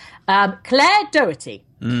emailer-innerers. Claire Doherty,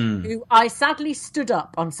 who I sadly stood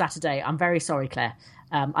up on Saturday. I'm very sorry, Claire.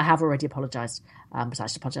 I have already apologised, but I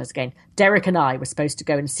should apologise again. Derek and I were supposed to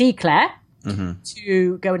go and see Claire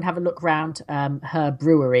to go and have a look round her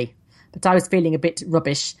brewery. But I was feeling a bit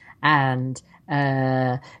rubbish, and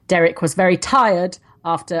Derek was very tired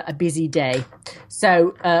after a busy day.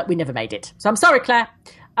 So we never made it. So I'm sorry, Claire.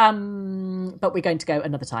 But we're going to go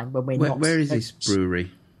another time when we're not. Where is this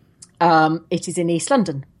brewery? It is in East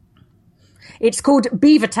London. It's called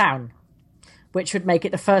Beavertown, which would make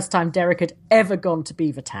it the first time Derek had ever gone to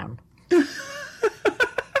Beavertown.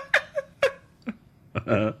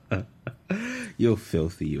 You're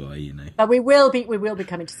filthy, you are, But we will be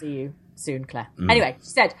coming to see you soon, Claire. Anyway, she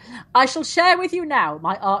said, I shall share with you now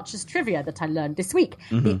my Archer's trivia that I learned this week.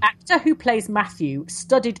 The actor who plays Matthew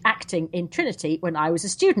studied acting in Trinity when I was a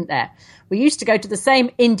student there. We used to go to the same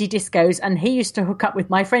indie discos, and he used to hook up with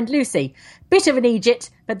my friend Lucy. Bit of an Egypt,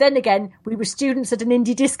 but then again, we were students at an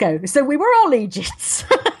indie disco, so we were all Egypts.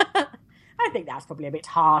 I think that's probably a bit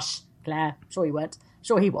harsh, Claire. I'm sure you weren't.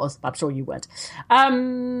 Sure he was, but I'm sure you weren't.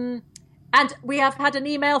 And we have had an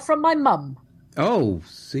email from my mum. Oh,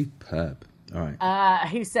 superb. All right.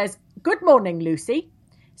 Who says, Good morning, Lucy.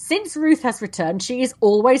 Since Ruth has returned, she is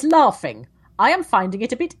always laughing. I am finding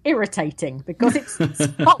it a bit irritating because it's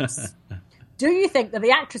false. Do you think that the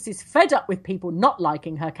actress is fed up with people not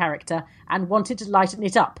liking her character and wanted to lighten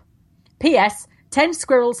it up? P.S. 10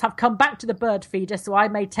 squirrels have come back to the bird feeder, so I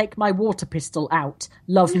may take my water pistol out.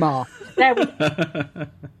 Love, Ma. There we go.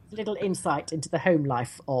 Little insight into the home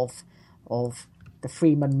life of the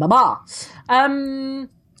Freeman mama.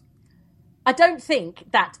 I don't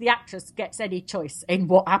think that the actress gets any choice in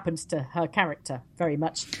what happens to her character very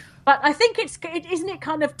much. But I think isn't it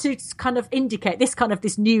kind of to kind of indicate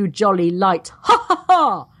this new jolly light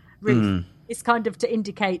Ruth. It's kind of to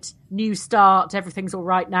indicate new start, everything's all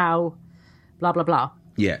right now, blah blah blah.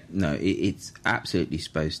 Yeah, no, it's absolutely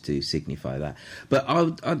supposed to signify that. But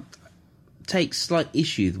I'd take slight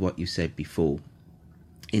issue with what you said before,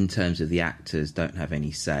 in terms of the actors don't have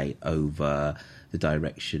any say over the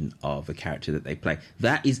direction of a character that they play.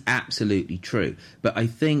 That is absolutely true. But I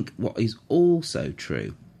think what is also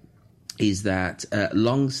true is that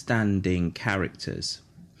long-standing characters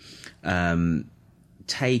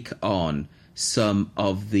take on some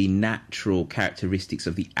of the natural characteristics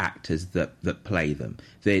of the actors that play them.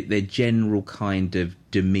 Their general kind of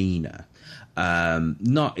demeanour.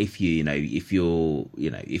 Not if you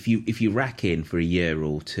rack in for a year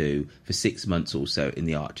or two, for 6 months or so in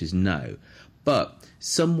the Archers, no. But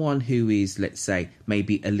someone who is, let's say,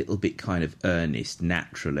 maybe a little bit kind of earnest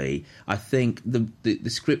naturally, I think the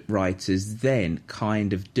script writers then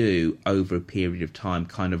kind of do, over a period of time,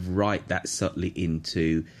 kind of write that subtly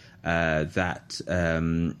into that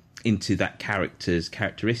character's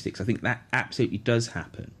characteristics. I think that absolutely does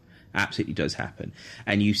happen. Absolutely does happen.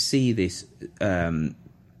 And you see this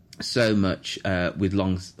so much with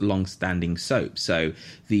long-standing soaps. So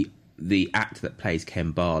the actor that plays Ken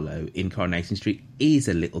Barlow in Coronation Street is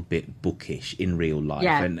a little bit bookish in real life,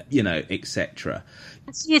 and etc.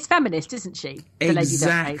 She is feminist, isn't she?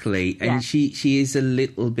 Exactly, and she is a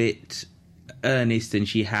little bit earnest, and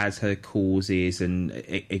she has her causes, and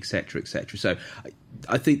etc. etc. So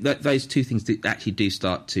I think that those two things actually do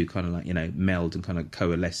start to kind of like, meld and kind of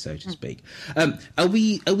coalesce, so to speak. Are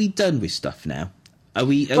we done with stuff now? Are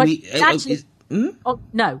we?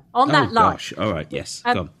 No. On that line. Gosh. All right. Yes.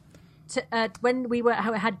 Go on. When we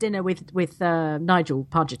had dinner with Nigel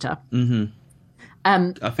Pargeter. Mm-hmm.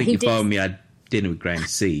 I think you followed me. I had dinner with Graham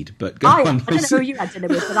Seed, but go on. I don't know who you had dinner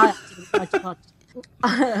with, but I had dinner with Nigel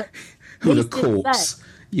Pargeter. With a corpse.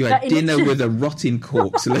 You had dinner with a rotting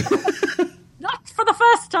corpse. Not for the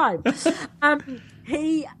first time.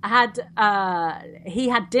 He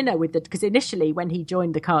had dinner with because initially when he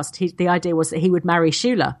joined the cast, the idea was that he would marry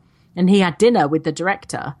Shula, and he had dinner with the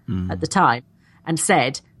director at the time and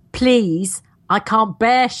said, "Please, I can't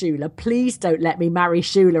bear Shula. Please don't let me marry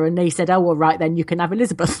Shula." And he said, "Oh, all right, then you can have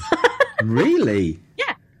Elizabeth." Really?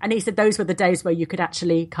 Yeah. And he said those were the days where you could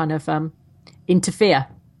actually kind of interfere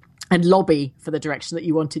and lobby for the direction that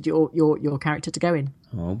you wanted your character to go in.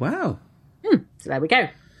 Oh, wow. So there we go.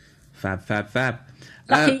 Fab.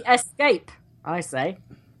 Lucky escape, I say.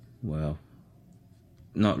 Well,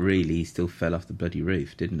 not really. He still fell off the bloody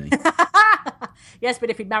roof, didn't he? Yes, but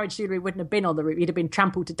if he'd married Shula, he wouldn't have been on the roof. He'd have been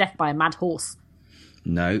trampled to death by a mad horse.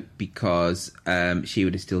 No, because she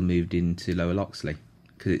would have still moved into Lower Loxley,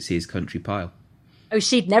 because it's his country pile. Oh,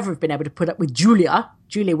 she'd never have been able to put up with Julia.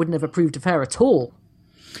 Julia wouldn't have approved of her at all.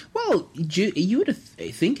 Well, you would have,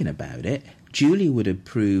 thinking about it, Julia would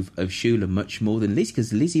approve of Shula much more than Lizzie,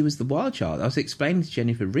 because Lizzie was the wild child. I was explaining to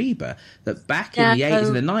Jennifer Reba that back in the 80s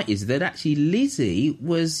and the 90s, that actually Lizzie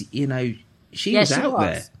was, she was out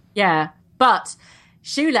there. Yeah, but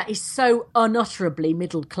Shula is so unutterably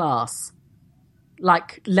middle class,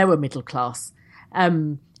 like lower middle class.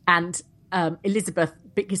 And Elizabeth,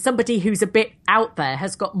 because somebody who's a bit out there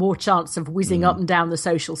has got more chance of whizzing up and down the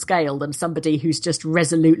social scale than somebody who's just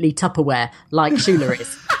resolutely Tupperware, like Shula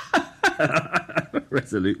is.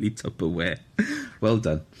 Resolutely Tupperware. Well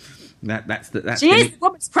done. That's she is. The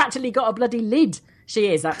woman's practically got a bloody lid. She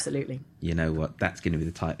is, absolutely. You know what? That's going to be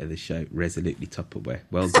the title of the show. Resolutely Tupperware.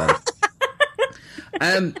 Well done.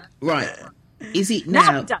 Right. Is it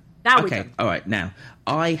now? Now okay. All right. Now,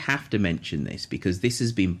 I have to mention this because this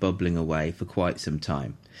has been bubbling away for quite some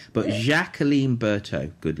time. But Jacqueline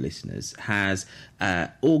Berthaud, good listeners, has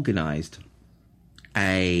organised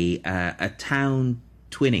a town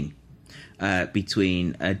twinning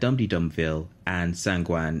between Dum-de-Dumville and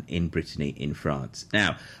Saint-Gouin in Brittany in France.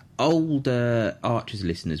 Now, older Archers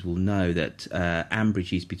listeners will know that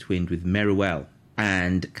Ambridge used to be twinned with Merriwell,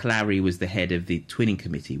 and Clary was the head of the twinning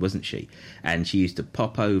committee, wasn't she? And she used to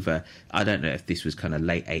pop over. I don't know if this was kind of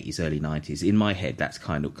late 80s, early 90s. In my head, that's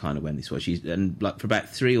kind of when this was. And like for about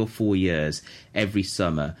 3 or 4 years, every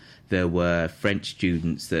summer, there were French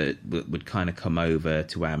students that would kind of come over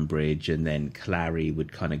to Ambridge, and then Clary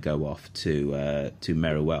would kind of go off to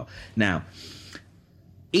Merriwell. Now,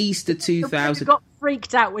 Easter 2000... got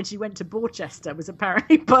freaked out when she went to Borchester, was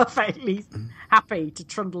apparently perfectly happy to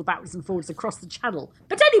trundle backwards and forwards across the channel.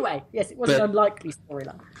 But anyway, yes, it was an unlikely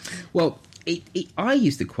storyline. Well, I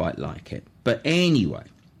used to quite like it. But anyway,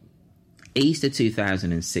 Easter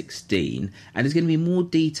 2016, and there's going to be more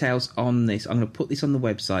details on this. I'm going to put this on the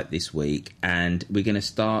website this week, and we're going to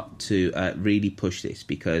start to really push this,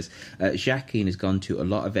 because Jacqueline has gone to a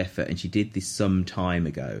lot of effort, and she did this some time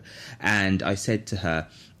ago. And I said to her,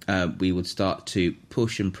 we would start to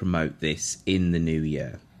push and promote this in the new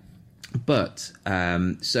year. But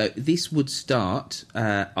so this would start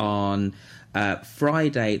on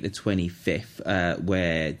Friday the 25th,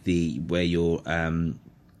 where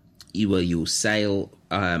you'll sail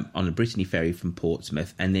on a Brittany ferry from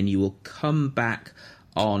Portsmouth, and then you will come back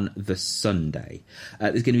on the Sunday.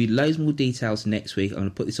 There's going to be loads more details next week. I'm going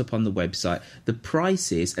to put this up on the website. The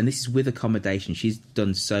prices, and this is with accommodation. She's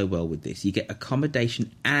done so well with this. You get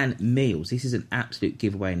accommodation and meals. This is an absolute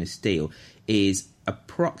giveaway and a steal. Is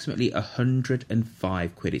approximately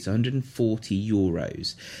 105 quid. It's 140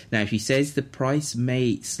 euros. Now, she says the price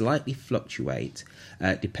may slightly fluctuate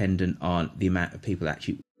dependent on the amount of people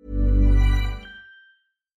actually.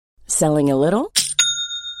 Selling a little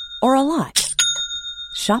or a lot?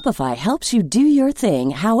 Shopify helps you do your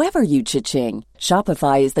thing however you cha-ching.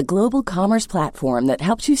 Shopify is the global commerce platform that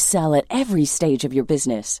helps you sell at every stage of your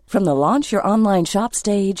business. From the launch your online shop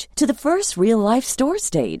stage to the first real-life store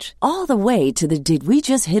stage, all the way to the did we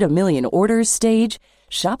just hit a million orders stage.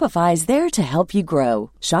 Shopify is there to help you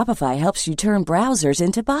grow. Shopify helps you turn browsers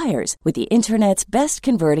into buyers with the internet's best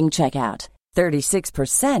converting checkout.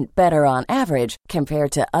 36% better on average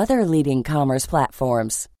compared to other leading commerce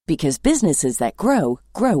platforms. Because businesses that grow,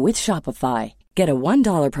 grow with Shopify. Get a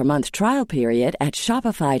 $1 per month trial period at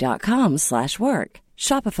shopify.com/work.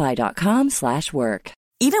 Shopify.com/work.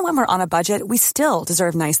 Even when we're on a budget, we still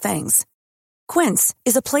deserve nice things. Quince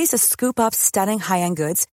is a place to scoop up stunning high-end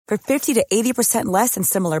goods for 50 to 80% less than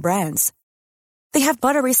similar brands. They have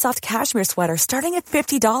buttery soft cashmere sweaters starting at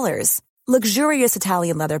 $50, luxurious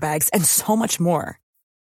Italian leather bags, and so much more.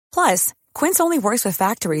 Plus, Quince only works with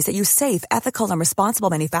factories that use safe, ethical, and responsible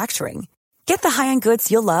manufacturing. Get the high-end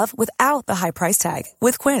goods you'll love without the high price tag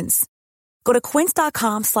with Quince. Go to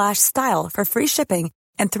quince.com/style for free shipping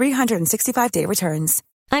and 365-day returns.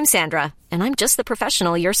 I'm Sandra, and I'm just the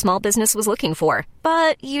professional your small business was looking for.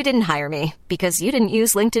 But you didn't hire me because you didn't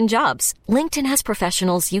use LinkedIn Jobs. LinkedIn has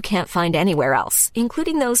professionals you can't find anywhere else,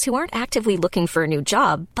 including those who aren't actively looking for a new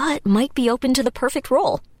job, but might be open to the perfect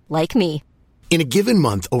role, like me. In a given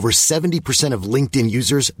month, over 70% of LinkedIn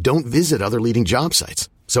users don't visit other leading job sites.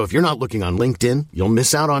 So if you're not looking on LinkedIn, you'll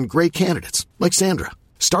miss out on great candidates like Sandra.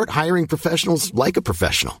 Start hiring professionals like a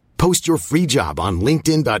professional. Post your free job on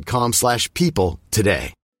linkedin.com/people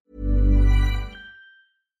today.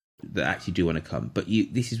 That actually do want to come, but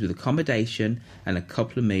this is with accommodation and a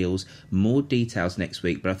couple of meals. More details next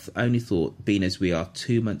week, but I only thought, being as we are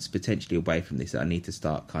 2 months potentially away from this, I need to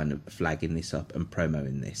start kind of flagging this up and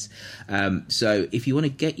promoting this. So if you want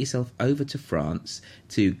to get yourself over to France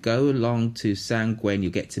to go along to Saint-Guen,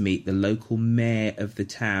 you'll get to meet the local mayor of the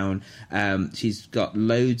town. She's got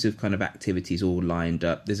loads of kind of activities all lined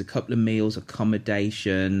up. There's a couple of meals,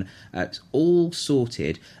 accommodation, it's all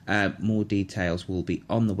sorted. More details will be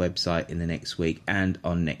on the website in the next week and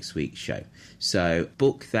on next week's show. So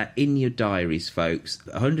book that in your diaries, folks.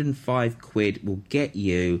 105 quid will get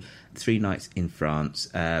you 3 nights in France,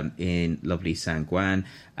 in lovely Saint-Guen,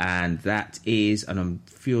 and that is, and I'm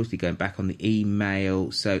furiously going back on the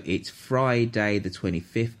email, so it's Friday the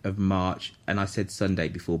 25th of March, and I said Sunday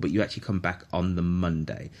before, but you actually come back on the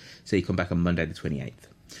Monday, so you come back on Monday the 28th.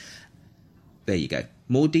 There you go.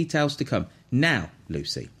 More details to come. Now,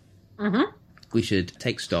 Lucy, we should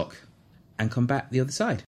take stock and come back the other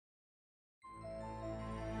side.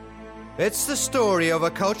 It's the story of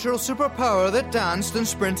a cultural superpower that danced and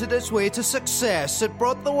sprinted its way to success. It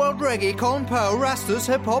brought the world reggae, Colin Powell, Rastas,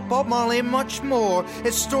 hip-hop, Bob Marley, and much more.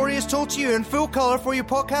 Its story is told to you in full colour for your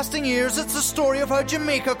podcasting ears. It's the story of how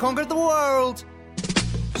Jamaica conquered the world.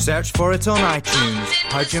 Search for it on iTunes,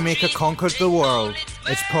 How Jamaica Conquered the World.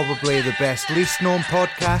 It's probably the best, least known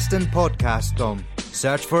podcast in podcastdom.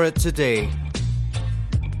 Search for it today.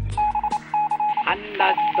 An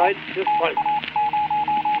das deutsche Volk.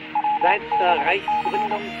 Seit der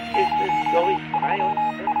Reichsgründung ist es durch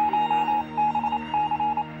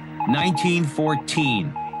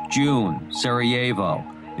 1914, June, Sarajevo.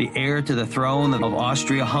 The heir to the throne of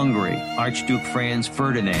Austria-Hungary, Archduke Franz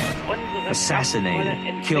Ferdinand,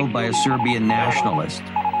 assassinated, killed by a Serbian nationalist.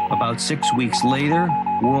 About 6 weeks later,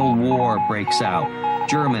 World War breaks out.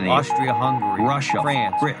 Germany, Austria-Hungary, Russia,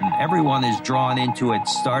 France, Britain, everyone is drawn into it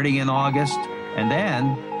starting in August, and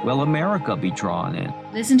then will America be drawn in?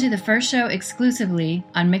 Listen to the first show exclusively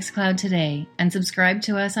on Mixcloud today and subscribe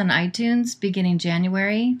to us on iTunes beginning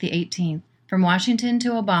January the 18th. From Washington to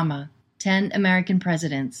Obama, 10 American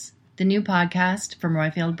Presidents. The new podcast from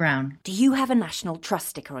Roifield Brown. Do you have a National Trust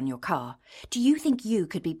sticker on your car? Do you think you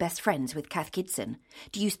could be best friends with Kath Kidson?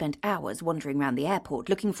 Do you spend hours wandering around the airport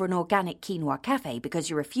looking for an organic quinoa cafe because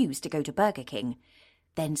you refuse to go to Burger King?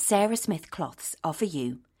 Then Sarah Smith Cloths are for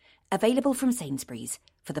you. Available from Sainsbury's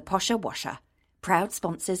for the posher washer. Proud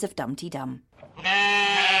sponsors of Dumpty Dum.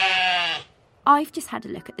 I've just had a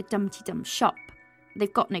look at the Dumpty Dum shop.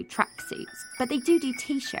 They've got no tracksuits, but they do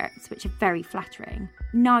t-shirts, which are very flattering.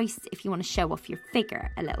 Nice if you want to show off your figure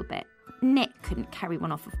a little bit. Nick couldn't carry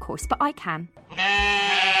one off, of course, but I can.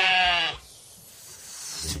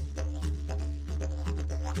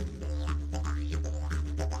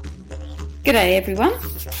 G'day everyone.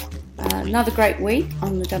 Another great week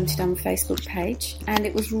on the Dumpty Dum Facebook page, and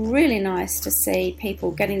it was really nice to see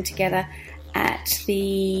people getting together at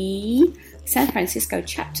the San Francisco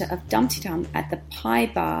chapter of Dumpty Dum at the Pie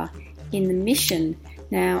Bar in the Mission.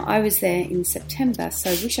 Now, I was there in September, so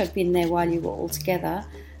I wish I'd been there while you were all together.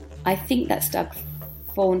 I think that's Doug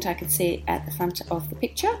Faunt. I could see at the front of the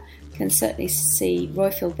picture. You can certainly see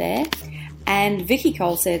Roifield there. And Vicky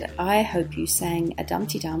Cole said, I hope you sang a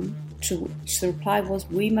Dumpty Dum, to which the reply was,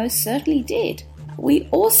 we most certainly did. We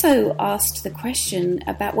also asked the question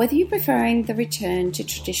about whether you're preferring the return to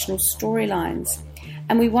traditional storylines.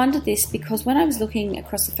 And we wondered this because when I was looking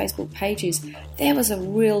across the Facebook pages, there was a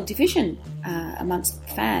real division amongst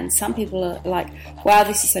fans. Some people are like, wow,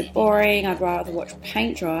 this is so boring, I'd rather watch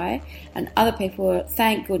paint dry. And other people were,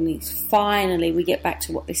 thank goodness, finally we get back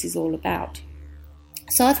to what this is all about.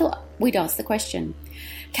 So I thought we'd ask the question.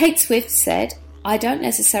 Kate Swift said, I don't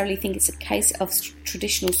necessarily think it's a case of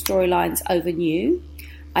traditional storylines over new.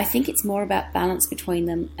 I think it's more about balance between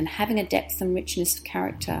them and having a depth and richness of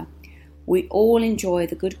character. We all enjoy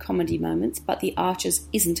the good comedy moments, but The Archers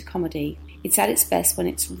isn't a comedy. It's at its best when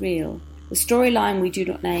it's real. The storyline we do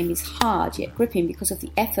not name is hard yet gripping because of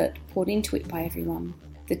the effort poured into it by everyone.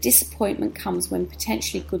 The disappointment comes when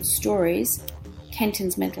potentially good stories,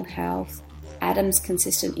 Kenton's mental health, Adam's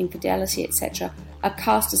consistent infidelity, etc., are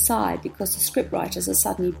cast aside because the scriptwriters are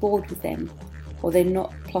suddenly bored with them, or they're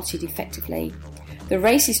not plotted effectively. The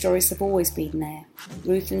racy stories have always been there.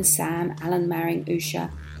 Ruth and Sam, Alan marrying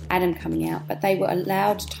Usha, Adam coming out, but they were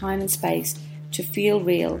allowed time and space to feel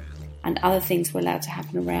real, and other things were allowed to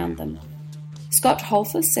happen around them. Scott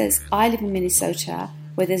Holford says, I live in Minnesota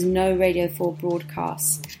where there's no Radio 4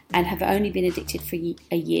 broadcasts and have only been addicted for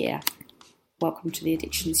a year. Welcome to the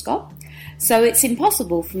addiction, Scott. So it's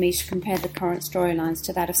impossible for me to compare the current storylines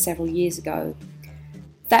to that of several years ago.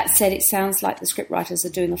 That said, it sounds like the scriptwriters are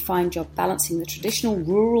doing a fine job balancing the traditional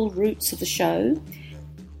rural roots of the show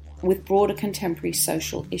with broader contemporary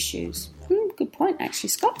social issues. Good point, actually,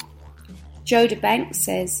 Scott. Joe DeBank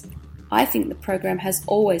says, I think the programme has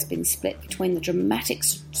always been split between the dramatic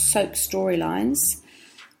soap storylines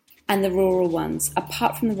and the rural ones,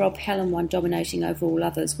 apart from the Rob Helen one dominating over all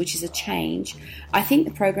others, which is a change. I think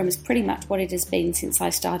the programme is pretty much what it has been since I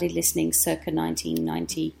started listening circa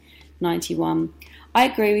 1990-91. I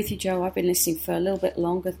agree with you, Joe. I've been listening for a little bit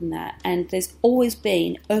longer than that, and there's always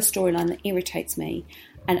been a storyline that irritates me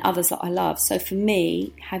and others that I love. So for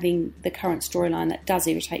me, having the current storyline that does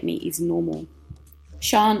irritate me is normal.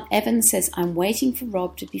 Sean Evans says, I'm waiting for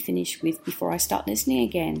Rob to be finished with before I start listening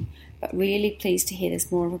again, but really pleased to hear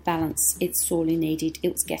there's more of a balance. It's sorely needed.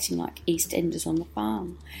 It was getting like EastEnders on the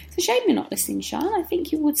farm. It's a shame you're not listening, Sean. I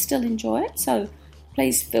think you would still enjoy it, so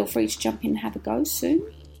please feel free to jump in and have a go soon.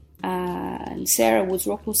 And Sarah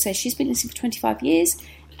Woods-Rockall says she's been listening for 25 years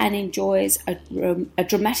and enjoys a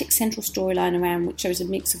dramatic central storyline around which there is a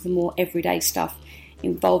mix of the more everyday stuff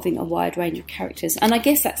involving a wide range of characters. And I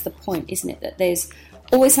guess that's the point, isn't it? That there's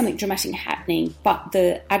always something dramatic happening, but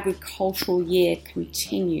the agricultural year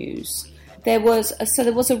continues. There was a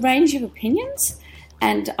range of opinions,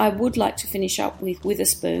 and I would like to finish up with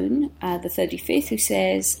Witherspoon, the 35th, who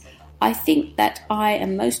says, I think that I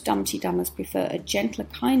and most Dumpty Dummers prefer a gentler,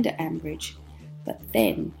 kinder Ambridge, but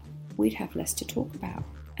then we'd have less to talk about.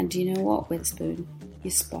 And do you know what, Witherspoon?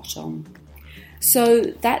 You're spot on. So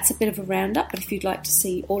that's a bit of a roundup, but if you'd like to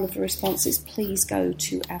see all of the responses, please go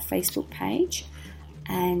to our Facebook page,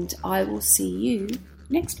 and I will see you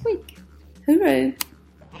next week. Hooroo!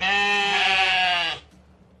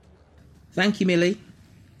 Thank you, Millie.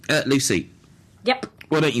 Lucy. Yep.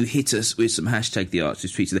 Why don't you hit us with some hashtag the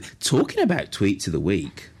Archers tweets of the... Talking about tweets of the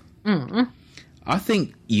week, I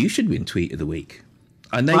think you should win tweet of the week.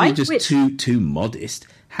 I know you're just too modest.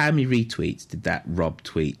 How many retweets did that Rob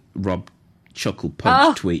Chuckle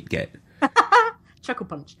Punch tweet get? Chuckle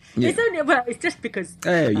Punch. Yeah. It's just because...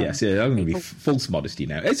 Oh, yes, yeah, I'm going to be false modesty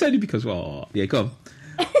now. It's only because, yeah, go on.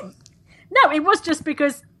 No, it was just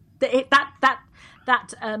because that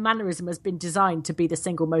mannerism has been designed to be the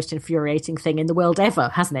single most infuriating thing in the world ever,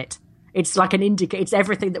 hasn't it? It's like an indicator. It's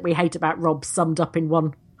everything that we hate about Rob summed up in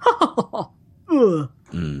one.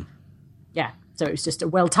 Yeah, so it was just a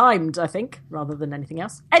well-timed, I think, rather than anything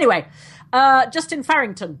else. Anyway, Justin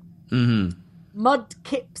Farrington,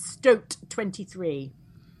 Mudkip Stoat 23,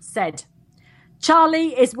 said,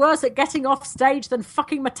 Charlie is worse at getting off stage than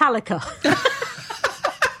fucking Metallica.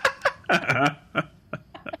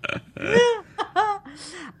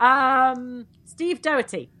 Steve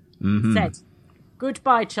Doherty said,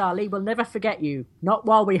 goodbye, Charlie. We'll never forget you. Not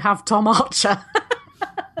while we have Tom Archer.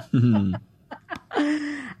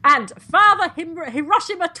 And Father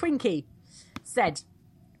Hiroshima Twinkie said,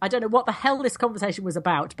 I don't know what the hell this conversation was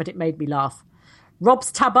about, but it made me laugh. Rob's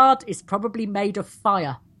tabard is probably made of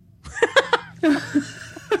fire. I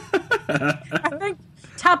think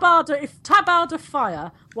if Tabard of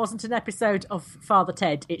Fire wasn't an episode of Father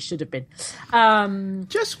Ted, it should have been.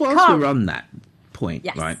 Just whilst we're on that point,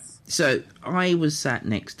 yes. Right? So I was sat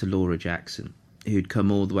next to Laura Jackson, who'd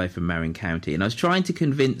come all the way from Marin County, and I was trying to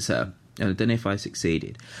convince her, and I don't know if I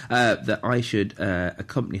succeeded, that I should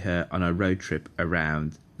accompany her on a road trip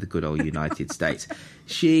around the good old United States.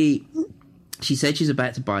 She said she's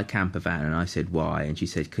about to buy a camper van, and I said, why? And she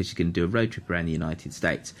said, because she's going to do a road trip around the United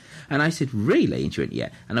States. And I said, really? And she went, yeah.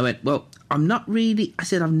 And I went, well, I'm not really... I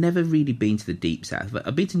said, I've never really been to the Deep South.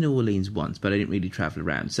 I've been to New Orleans once, but I didn't really travel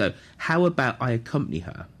around. So how about I accompany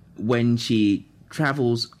her when she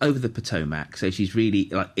travels over the Potomac, so she's really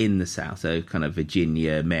like in the South, so kind of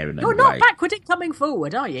Virginia, Maryland. You're not way. backward in coming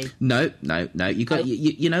forward, are you? No. You got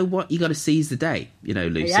you know what? You got to seize the day,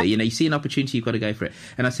 Lucy. Yeah. You see an opportunity, you've got to go for it.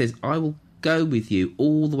 And I says, I will go with you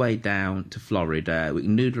all the way down to Florida. We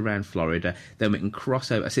can noodle around Florida, then we can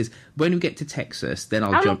cross over. I says, when we get to Texas, then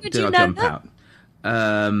I'll jump out.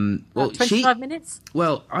 25 minutes?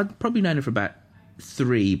 Well, I'd probably known her for about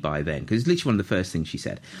 3 by then, because it's literally one of the first things she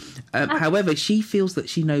said. However, she feels that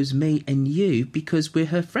she knows me and you because we're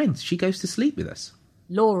her friends. She goes to sleep with us.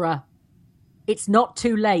 Laura, it's not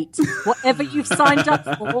too late. Whatever you've signed up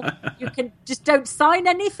for, you can just don't sign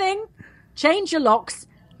anything. Change your locks.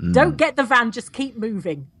 Don't get the van. Just keep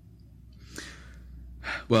moving.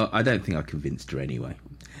 Well, I don't think I convinced her anyway.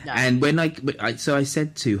 No. And when I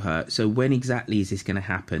said to her, so when exactly is this going to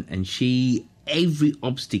happen? And every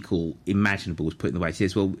obstacle imaginable was put in the way. She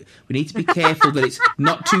says, well, we need to be careful that it's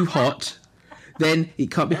not too hot. Then it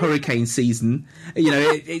can't be hurricane season. All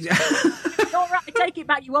right, I take it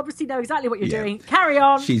back. You obviously know exactly what you're doing. Carry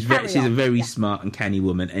on. She's a very smart and canny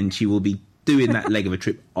woman, and she will be doing that leg of a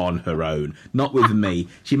trip on her own, not with me.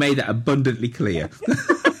 She made that abundantly clear.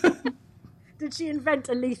 Did she invent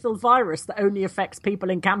a lethal virus that only affects people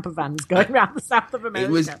in camper vans going around the south of America?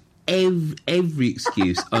 It was every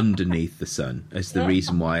excuse underneath the sun as the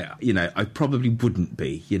reason why, I probably wouldn't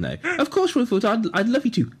be, Of course, we thought I'd love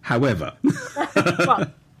you to, however.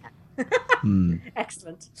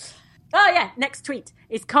 Excellent. Oh, yeah, next tweet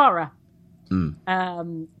is Cara.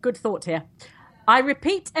 Good thought here. I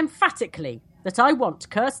repeat emphatically that I want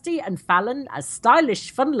Kirsty and Fallon as stylish,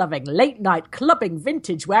 fun-loving, late-night, clubbing,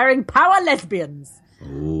 vintage-wearing power lesbians.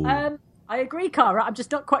 I agree, Cara. I'm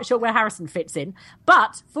just not quite sure where Harrison fits in.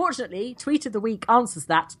 But, fortunately, Tweet of the Week answers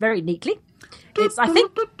that very neatly. It's, I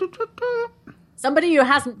think, somebody who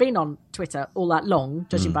hasn't been on Twitter all that long,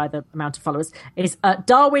 judging by the amount of followers, is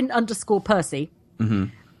Darwin_Percy. Mm-hmm.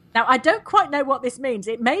 Now, I don't quite know what this means.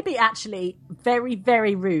 It may be actually very,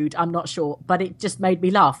 very rude. I'm not sure, but it just made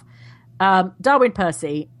me laugh. Darwin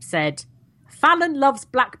Percy said, Fallon loves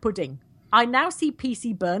black pudding. I now see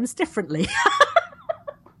PC Burns differently.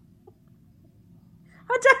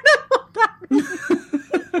 I don't know what that means.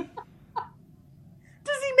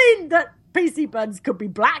 Does he mean that PC Burns could be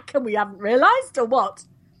black and we haven't realised, or what?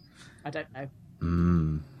 I don't know.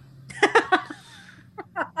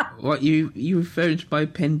 What, you referring to my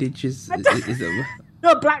appendage is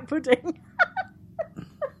No, black pudding.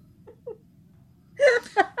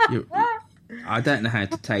 I don't know how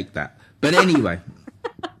to take that. But anyway,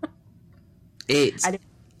 it's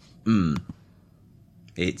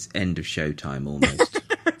end of show time almost.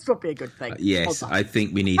 It's probably a good thing. Yes, I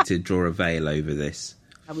think we need to draw a veil over this.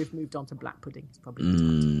 And we've moved on to black pudding. It's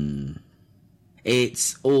probably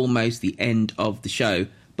It's almost the end of the show.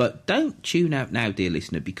 But don't tune out now, dear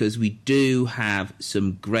listener, because we do have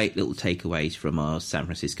some great little takeaways from our San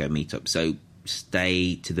Francisco meetup. So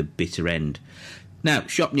stay to the bitter end. Now,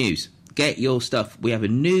 shop news. Get your stuff. We have a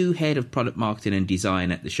new head of product marketing and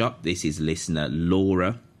design at the shop. This is listener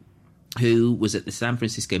Laura, who was at the San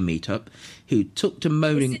Francisco meetup, who took to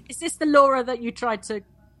moaning... Is this the Laura that you tried to...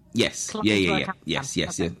 Yes.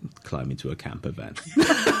 Yes. Okay. Climb into a camper van.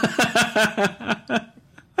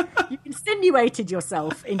 You insinuated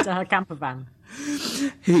yourself into her camper van.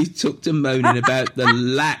 Who took to moaning about the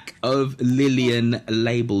lack of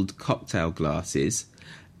Lillian-labelled cocktail glasses,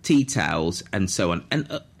 tea towels, and so on.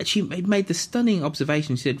 And she made the stunning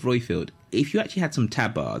observation. She said, Roifield, if you actually had some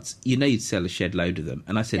tabards, you'd sell a shed load of them.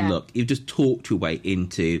 And I said, look, you've just talked your way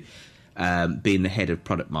into being the head of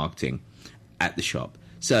product marketing at the shop.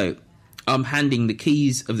 So I'm handing the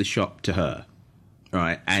keys of the shop to her.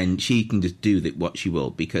 Right, and she can just do what she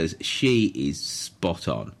will because she is spot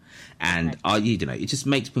on, and it just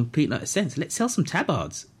makes complete sense. Let's sell some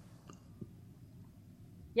tabards.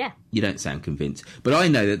 Yeah, you don't sound convinced, but I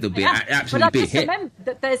know that there'll be absolutely big hit. But I just remember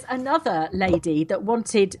that there's another lady that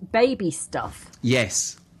wanted baby stuff.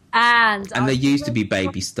 Yes, and there used to be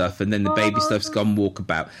baby stuff, and then the baby stuff's gone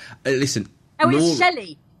walkabout. Listen, it's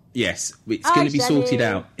Shelley. Yes, it's going to be sorted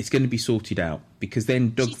out. It's going to be sorted out because then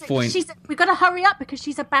Doug Foynt... We've got to hurry up because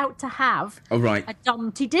she's about to have a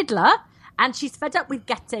Dumpty Diddler and she's fed up with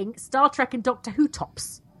getting Star Trek and Doctor Who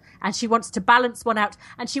tops. And she wants to balance one out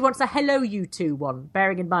and she wants a Hello You Two one,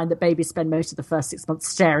 bearing in mind that babies spend most of the first 6 months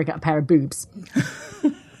staring at a pair of boobs.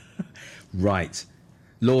 Right.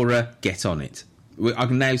 Laura, get on it. I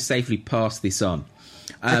can now safely pass this on.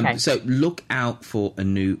 Okay. So look out for a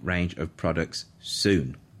new range of products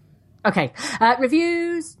soon. Okay,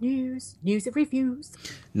 reviews, news of reviews.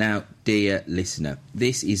 Now, dear listener,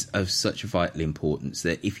 this is of such vital importance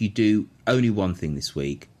that if you do only one thing this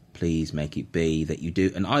week, please make it be that you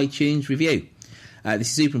do an iTunes review. This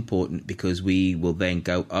is super important because we will then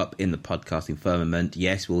go up in the podcasting firmament.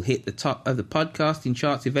 Yes, we'll hit the top of the podcasting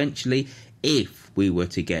charts eventually if we were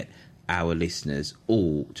to get our listeners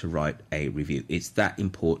all to write a review. It's that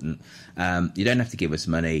important. You don't have to give us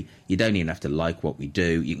money. You don't even have to like what we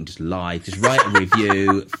do. You can just lie. Just write a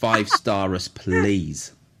review. 5-star us,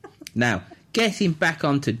 please. Now, getting back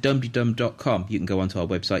onto dumtydum.com, you can go onto our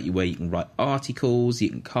website where you can write articles, you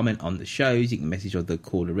can comment on the shows, you can message other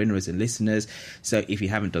caller-inners and listeners. So if you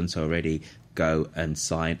haven't done so already, go and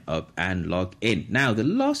sign up and log in. Now, the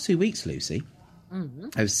last 2 weeks, Lucy,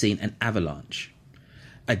 have seen an avalanche,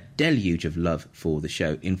 a deluge of love for the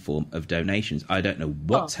show in form of donations. I don't know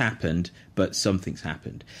what's happened, but something's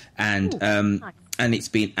happened. And nice. And it's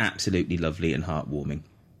been absolutely lovely and heartwarming.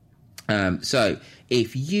 So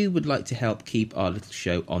if you would like to help keep our little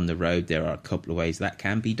show on the road, there are a couple of ways that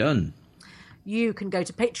can be done. You can go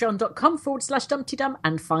to patreon.com/dumtydum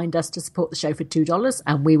and find us to support the show for $2.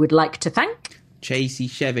 And we would like to thank Chasey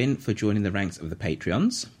Shevin for joining the ranks of the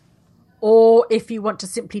Patreons. Or if you want to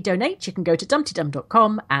simply donate, you can go to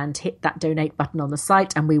dumtydum.com and hit that donate button on the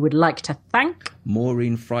site. And we would like to thank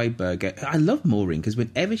Maureen Freiberger. I love Maureen because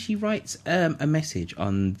whenever she writes a message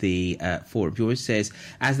on the forum, she always says,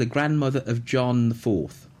 as the grandmother of John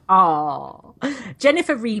IV. Oh,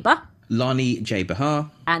 Jennifer Reba, Lonnie J.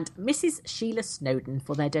 Bahar, and Mrs. Sheila Snowden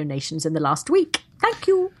for their donations in the last week. Thank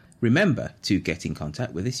you. Remember to get in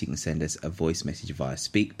contact with us. You can send us a voice message via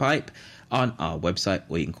SpeakPipe on our website,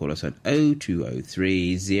 or you can call us on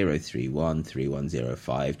 0203 031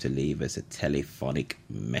 3105 to leave us a telephonic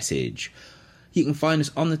message. You can find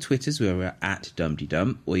us on the Twitters where we're at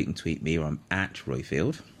DumTydum, or you can tweet me where I'm at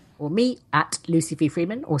Royfield. Or me at Lucy V.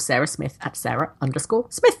 Freeman, or Sarah Smith at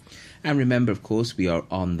Sarah_Smith. And remember, of course, we are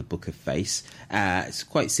on the Book of Face. It's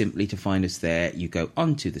quite simply to find us there. You go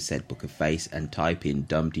onto the said Book of Face and type in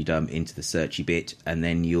DumTydum into the searchy bit, and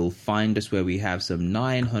then you'll find us where we have some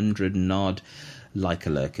 900 odd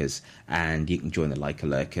Leica Lurkers, and you can join the Leica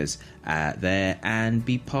Lurkers there and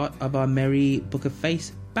be part of our merry Book of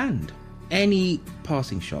Face band. Any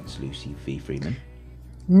passing shots, Lucy V. Freeman?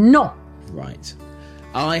 No. Right.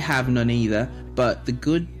 I have none either, but the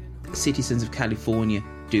good citizens of California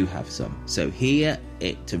do have some. So here,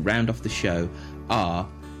 to round off the show, are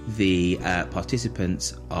the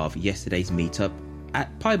participants of yesterday's meetup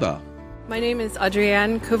at Pie Bar. My name is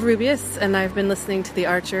Adrienne Covarrubias, and I've been listening to The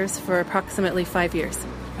Archers for approximately 5 years.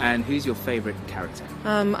 And who's your favourite character?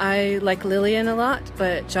 I like Lillian a lot,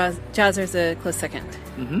 but Jazzer's a close second.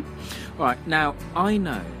 Mm-hmm. All right, now, I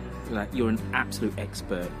know that you're an absolute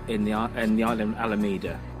expert in the island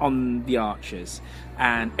Alameda on the Archers,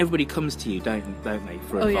 and everybody comes to you, don't they,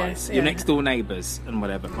 for advice? Yeah. Your next door neighbours and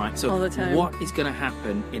whatever, right? So all the time. What is going to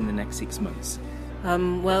happen in the next 6 months?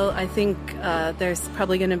 Well, I think there's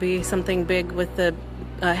probably going to be something big with the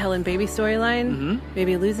Helen baby storyline,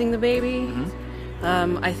 maybe losing the baby.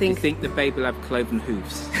 I think. You think the baby will have cloven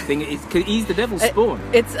hoofs? He's the devil's spawn.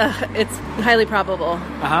 It's highly probable.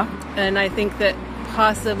 And I think that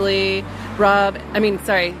possibly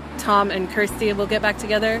Tom and Kirsty will get back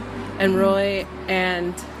together, and Roy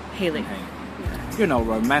and Haley. You're an old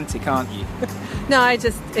romantic, aren't you? No,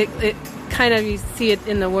 it kind of, you see it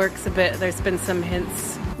in the works a bit. There's been some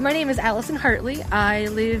hints. My name is Allison Hartley. I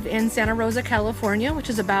live in Santa Rosa, California, which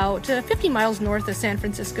is about 50 miles north of San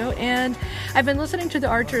Francisco, and I've been listening to The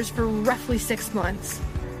Archers for roughly 6 months.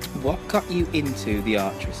 What got you into The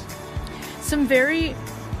Archers? Some very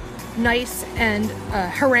nice and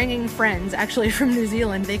haranguing friends, actually, from New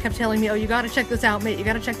Zealand. They kept telling me, oh, you gotta check this out, mate, you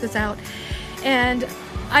gotta check this out. And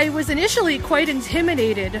I was initially quite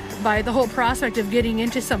intimidated by the whole prospect of getting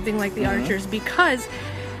into something like The Archers, because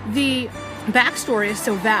the backstory is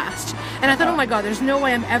so vast. And I thought, oh my god, there's no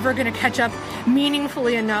way I'm ever going to catch up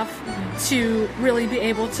meaningfully enough to really be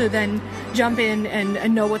able to then jump in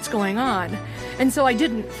and know what's going on. And so I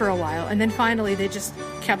didn't for a while. And then finally they just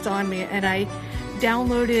kept on me, and I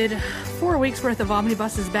downloaded 4 weeks worth of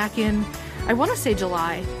omnibuses back in, I want to say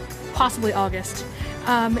July, possibly August.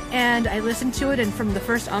 And I listened to it, and from the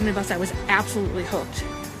first omnibus I was absolutely hooked.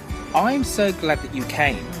 I'm so glad that you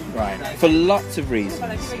came, right, for lots of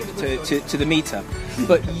reasons, to the meetup.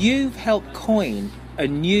 But you've helped coin a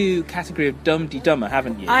new category of Dum-de-Dummer,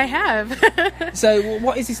 haven't you? I have. So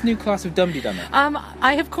what is this new class of Dum-de-Dummer?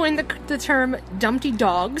 I have coined the term Dumpty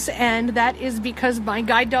Dogs, and that is because my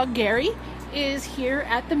guide dog Gary is here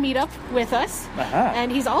at the meetup with us,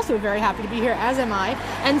 and he's also very happy to be here, as am I.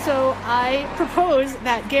 And so I propose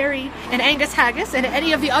that Gary and Angus Haggis and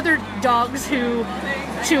any of the other dogs who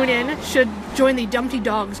tune in should join the Dumpty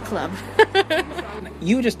Dogs Club.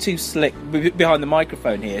 You were just too slick behind the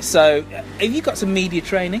microphone here. So, have you got some media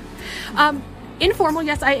training? Informal,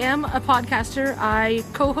 yes, I am a podcaster. I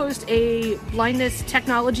co-host a blindness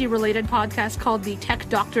technology-related podcast called the Tech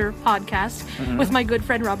Doctor Podcast with my good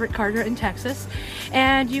friend Robert Carter in Texas.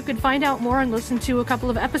 And you can find out more and listen to a couple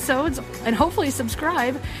of episodes and hopefully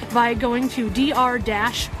subscribe by going to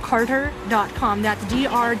dr-carter.com. That's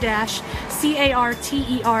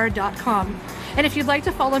dr-carter.com. And if you'd like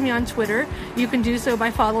to follow me on Twitter, you can do so by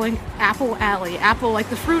following Apple Alley. Apple like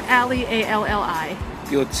the fruit alley, A-L-L-I.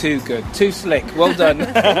 You're too good. Too slick. Well done.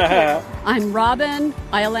 I'm Robin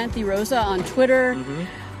Iolanthe Rosa on Twitter.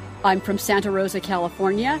 I'm from Santa Rosa,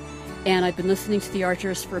 California, and I've been listening to The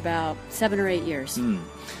Archers for about 7 or 8 years.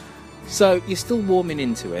 So you're still warming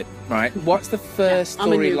into it, right? What's the first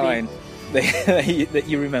storyline that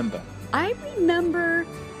you remember? I remember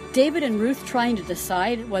David and Ruth trying to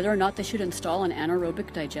decide whether or not they should install an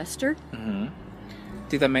anaerobic digester.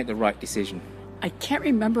 Did they make the right decision? I can't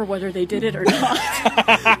remember whether they did it or not,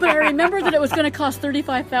 but I remember that it was going to cost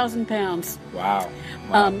 35,000 pounds. Wow.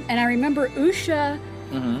 And I remember Usha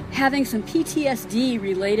having some PTSD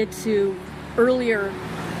related to earlier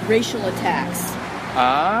racial attacks.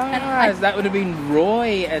 That would have been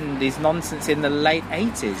Roy and his nonsense in the late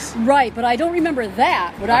 80s. Right, but I don't remember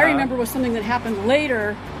that. What I remember was something that happened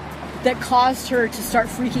later that caused her to start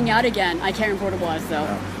freaking out again. I can't remember what it was, though.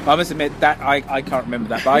 I must admit that I can't remember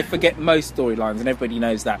that, but I forget most storylines, and everybody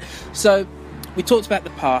knows that. So, we talked about the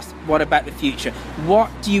past. What about the future? What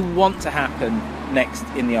do you want to happen next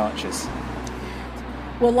in The Archers?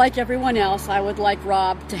 Well, like everyone else, I would like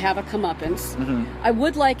Rob to have a comeuppance. I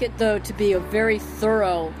would like it, though, to be a very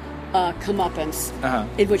thorough comeuppance,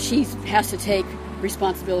 in which he has to take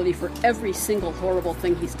responsibility for every single horrible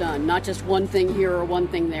thing he's done, not just one thing here or one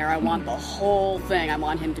thing there. I want the whole thing. I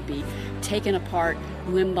want him to be taken apart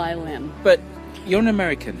limb by limb. But you're an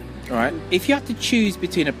American, right? If you had to choose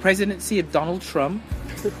between a presidency of Donald Trump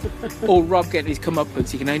or Rob getting his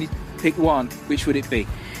comeuppance, you can only pick one. Which would it be?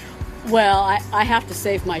 Well, I have to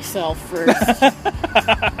save myself first.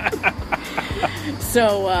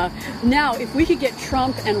 So now, if we could get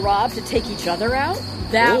Trump and Rob to take each other out,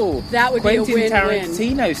 that would be a win-win. Quentin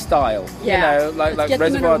Tarantino style. Yeah. You know, like get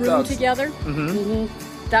Reservoir them in a room Dogs. together.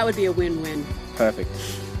 That would be a win-win. Perfect.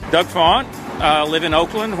 Doug Font, live in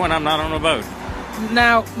Oakland when I'm not on a boat.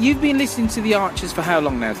 Now, you've been listening to The Archers for how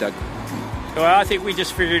long now, Doug? Well, I think we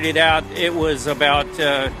just figured it out. It was about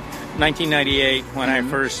 1998 when I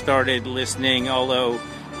first started listening, although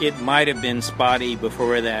it might have been spotty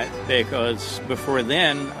before that, because before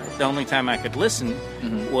then, the only time I could listen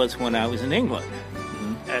was when I was in England.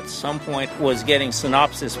 At some point was getting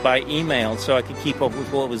synopsis by email so I could keep up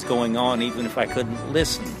with what was going on even if I couldn't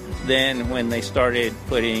listen. Then when they started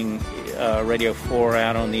putting Radio 4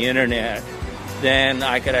 out on the internet, then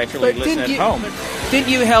I could actually listen at home. Didn't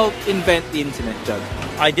you help invent the internet, Doug?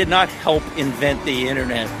 I did not help invent the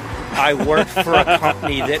internet. I worked for a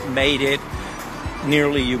company that made it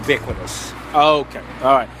nearly ubiquitous. Okay,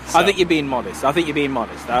 all right. So, I think you're being modest. Okay,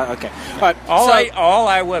 all right. All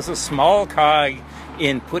I was a small cog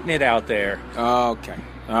in putting it out there. Okay,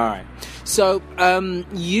 all right. So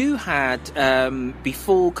you had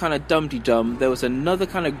before kind of Dumpty Dum, there was another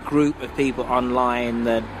kind of group of people online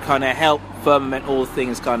that kind of helped firmament all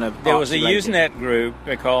things kind of. There was a Usenet group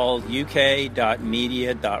called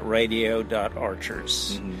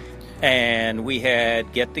uk.media.radio.archers, and we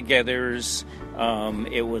had get-togethers.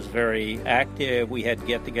 It was very active. We had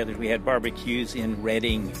get-togethers. We had barbecues in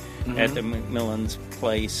Reading at the Macmillan's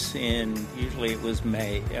place usually it was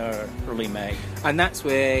May, early May. And that's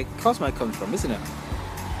where Cosmo comes from, isn't it?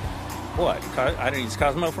 What? Is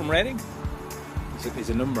Cosmo from Reading? He's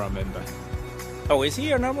a number, I remember. Oh, is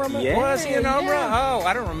he a number? Yeah. Was he a number? Yeah. Oh,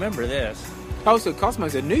 I don't remember this. Oh, so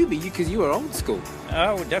Cosmo's a newbie because you were old school.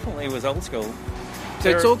 Oh, it definitely was old school.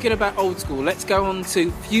 So talking about old school, let's go on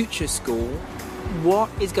to future school. What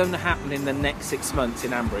is going to happen in the next 6 months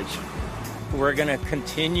in Ambridge? We're going to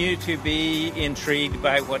continue to be intrigued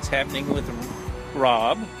by what's happening with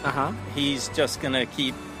Rob. He's just going to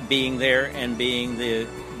keep being there and being the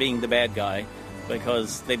bad guy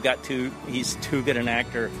because he's too good an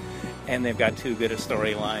actor and they've got too good a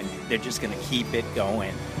storyline. They're just going to keep it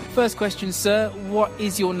going. First question, sir. What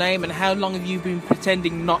is your name and how long have you been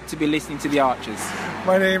pretending not to be listening to The Archers?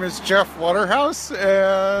 My name is Jeff Waterhouse,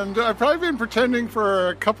 and I've probably been pretending for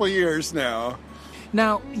a couple of years now.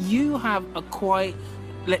 Now, you have a quite,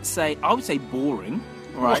 let's say, I would say boring,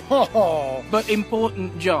 right? But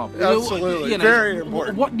important job. Absolutely. Very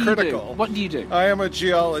important. What do Critical. you do? What do you do? I am a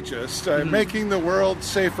geologist. I'm making the world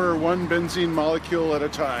safer one benzene molecule at a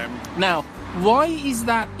time. Now, Why is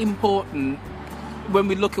that important when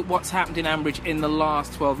we look at what's happened in Ambridge in the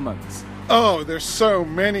last 12 months? Oh, there's so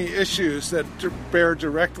many issues that bear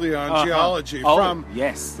directly on geology. From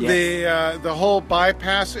the whole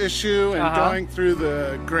bypass issue and going through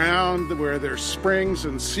the ground where there's springs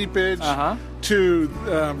and seepage to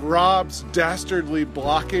Rob's dastardly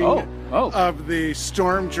blocking of the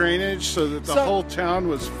storm drainage so that the whole town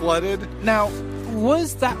was flooded. Now,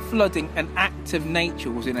 was that flooding an act of nature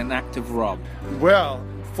or was it an act of Rob? Well,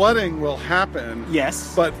 flooding will happen.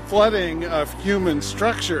 Yes. But flooding of human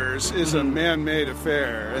structures is a man-made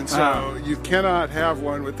affair. And so you cannot have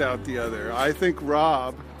one without the other. I think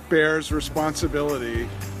Rob bears responsibility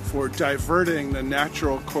for diverting the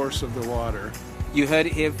natural course of the water. You heard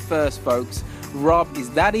it here first, folks. Rob is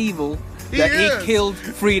that evil that he killed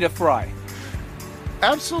Frida Fry.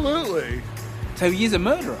 Absolutely. So he is a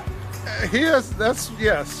murderer. He is. That's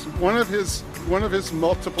one of his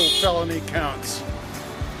multiple felony counts.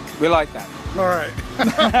 We like that. All right.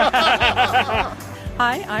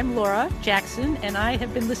 Hi, I'm Laura Jackson, and I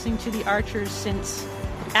have been listening to The Archers since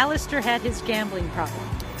Alistair had his gambling problem,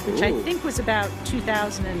 which I think was about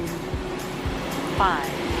 2005.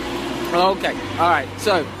 Okay, all right.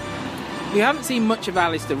 So, we haven't seen much of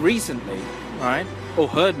Alistair recently, right? Or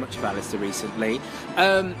heard much of Alistair recently.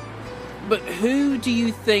 But who do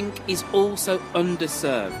you think is also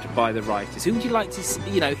underserved by the writers? Who would you like to,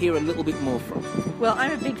 hear a little bit more from? Well,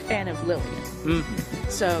 I'm a big fan of Lillian. Mm-hmm.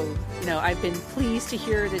 So, I've been pleased to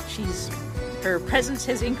hear that her presence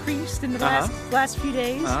has increased in the last few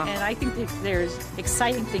days, and I think that there's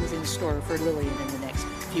exciting things in store for Lillian in the next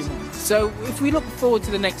few months. So, if we look forward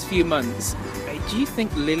to the next few months, do you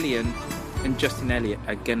think Lillian and Justin Elliott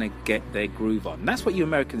are going to get their groove on? That's what you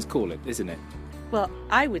Americans call it, isn't it? Well,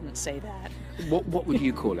 I wouldn't say that. What would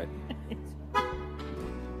you call it?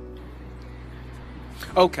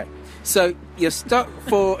 Okay, so you're stuck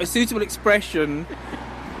for a suitable expression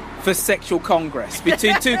for sexual congress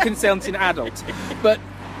between two consenting adults. But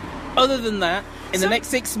other than that, in the next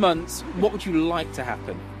 6 months, what would you like to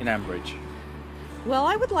happen in Ambridge? Well,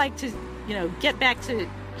 I would like to, get back to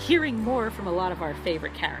hearing more from a lot of our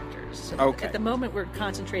favorite characters. So at the moment, we're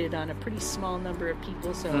concentrated on a pretty small number of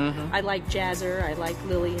people. So I like Jazzer. I like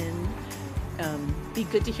Lillian. Be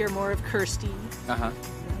good to hear more of Kirsty.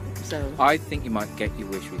 So I think you might get your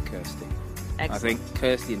wish with Kirsty. Excellent. I think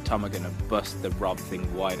Kirsty and Tom are going to bust the Rob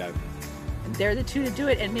thing wide open. And they're the two to do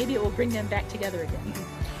it, and maybe it will bring them back together again.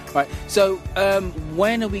 Right. So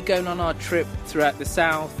when are we going on our trip throughout the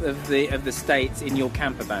south of the states in your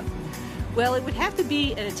camper van? Well, it would have to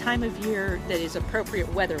be at a time of year that is appropriate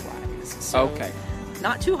weather-wise. So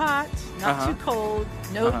not too hot, not too cold,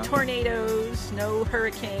 no tornadoes, no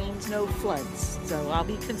hurricanes, no floods. So I'll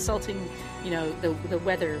be consulting, the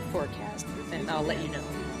weather forecast, and I'll let you know.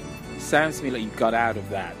 Sounds to me like you got out of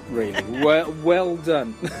that, really. well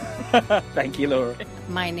done. Thank you, Laura.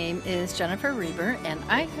 My name is Jennifer Reber, and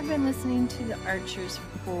I have been listening to The Archers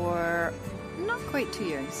for not quite 2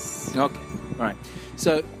 years. Okay, right.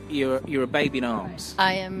 So you're a baby in arms.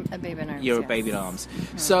 I am a baby in arms. You're a baby in arms.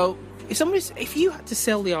 So if you had to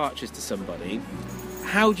sell The Archers to somebody,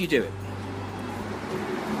 how would you do it?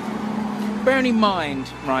 Bearing in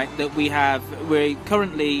mind, right, that we're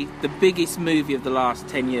currently the biggest movie of the last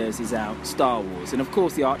 10 years is out, Star Wars, and of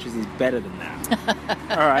course The Archers is better than that.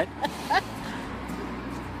 All right.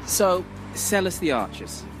 So sell us The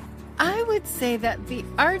Archers. I would say that The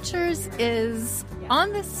Archers is,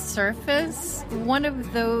 on the surface, one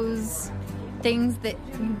of those things that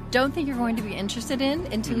you don't think you're going to be interested in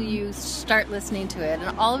until you start listening to it.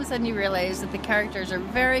 And all of a sudden you realize that the characters are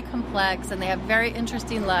very complex and they have very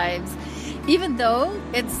interesting lives, even though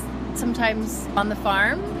it's sometimes on the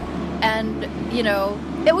farm. And,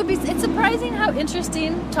 it's surprising how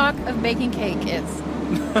interesting talk of baking cake is.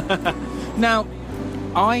 Now,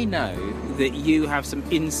 I know that you have some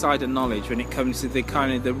insider knowledge when it comes to the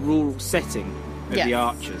kind of the rural setting of The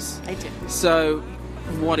Archers. I do. So,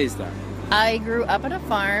 what is that? I grew up on a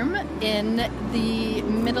farm in the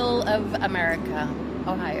middle of America,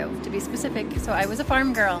 Ohio, to be specific. So I was a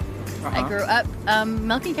farm girl. I grew up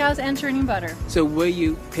milking cows and churning butter. So were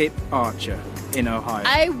you Pip Archer in Ohio?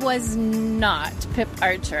 I was not Pip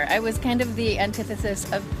Archer. I was kind of the antithesis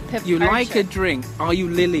of Pip Archer. You like a drink. Are you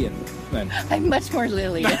Lillian, then? I'm much more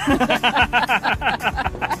Lillian.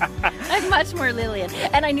 I'm much more Lillian.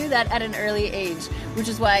 And I knew that at an early age, which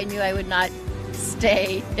is why I knew I would not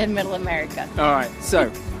stay in Middle America. All right, so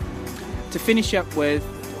to finish up with,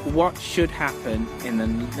 what should happen in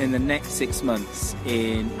the next 6 months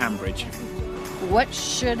in Ambridge? What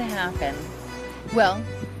should happen? Well,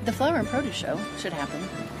 the Flower and Produce Show should happen.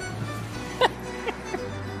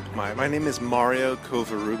 My name is Mario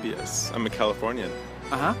Covarrubias. I'm a Californian.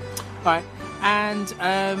 All right. And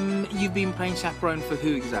you've been playing chaperone for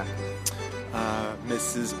who exactly?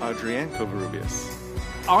 Mrs. Adrienne Covarrubias.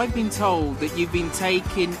 I've been told that you've been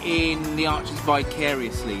taking in the Archers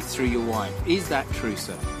vicariously through your wife. Is that true,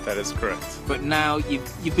 sir? That is correct. But now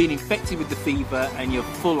you've been infected with the fever and you're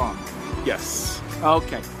full on. Yes.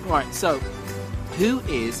 Okay. Right. So, who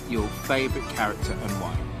is your favourite character and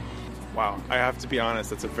why? Wow. I have to be honest.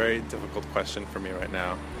 That's a very difficult question for me right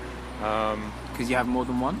now. Because you have more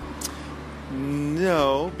than one?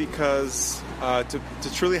 No, because to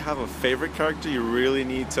truly have a favorite character, you really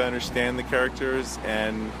need to understand the characters,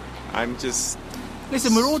 and I'm just...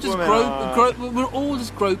 Listen, we're all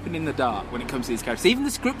just groping in the dark when it comes to these characters. Even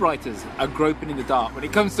the script writers are groping in the dark when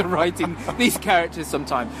it comes to writing these characters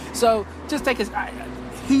sometimes. So, just take us...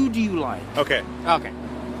 who do you like? Okay.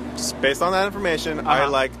 Just based on that information, I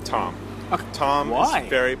like Tom. Okay. Tom Why? is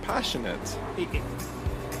very passionate.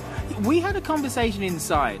 We had a conversation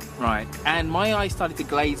inside, right? And my eyes started to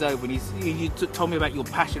glaze over when you told me about your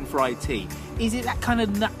passion for IT. Is it that kind of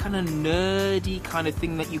nerdy kind of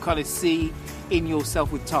thing that you kind of see in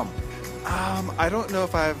yourself with Tom? I don't know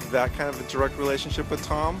if I have that kind of a direct relationship with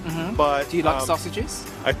Tom, but... Do you like sausages?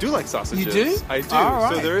 I do like sausages. You do? I do. All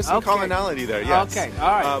right. So there is some commonality there, yes. Okay,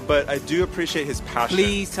 all right. But I do appreciate his passion.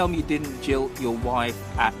 Please tell me you didn't jilt your wife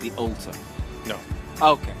at the altar. No.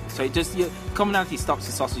 Okay, so your commonality stops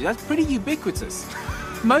at sausage. That's pretty ubiquitous.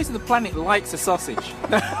 Most of the planet likes a sausage.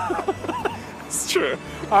 It's true.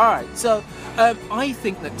 All right, so I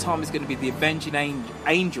think that Tom is going to be the avenging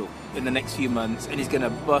angel in the next few months, and he's going to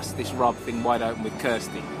bust this Rob thing wide open with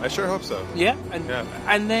Kirsty. I sure hope so. Yeah,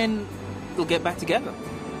 and then they'll get back together.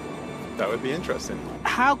 That would be interesting.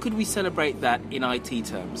 How could we celebrate that in IT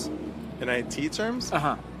terms? In IT terms?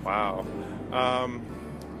 Wow. I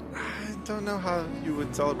don't know how you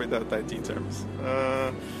would celebrate that with IT terms.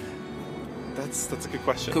 That's a good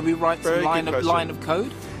question. Could we write some line of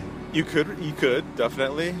code? You could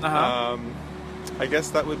definitely. I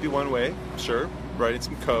guess that would be one way. Sure, writing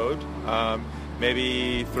some code.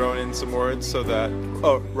 Maybe throwing in some words so that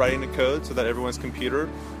writing a code so that everyone's computer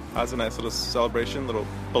has a nice little celebration, little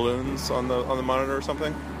balloons on the monitor or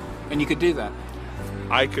something. And you could do that.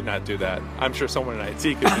 I could not do that. I'm sure someone in IT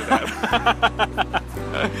could do that.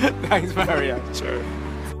 Thanks, Mario. Sure.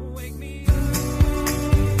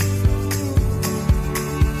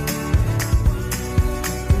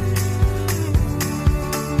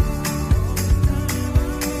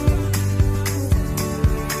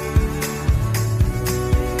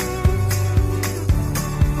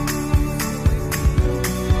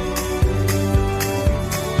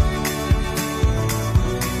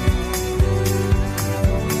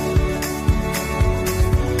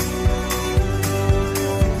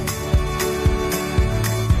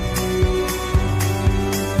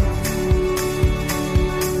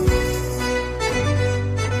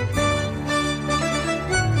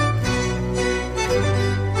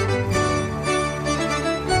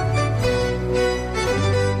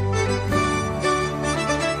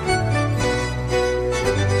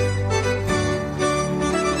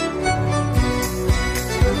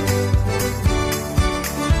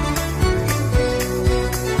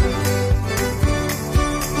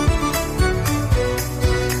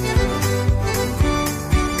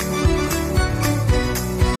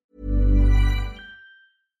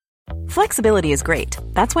 Flexibility is great.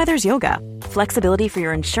 That's why there's yoga. Flexibility for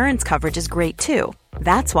your insurance coverage is great too.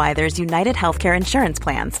 That's why there's United Healthcare Insurance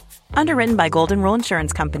Plans. Underwritten by Golden Rule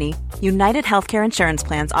Insurance Company, United Healthcare Insurance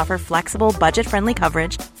Plans offer flexible, budget-friendly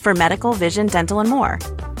coverage for medical, vision, dental, and more.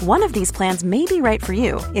 One of these plans may be right for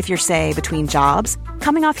you if you're, say, between jobs,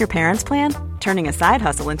 coming off your parents' plan, turning a side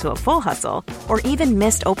hustle into a full hustle, or even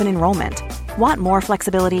missed open enrollment. Want more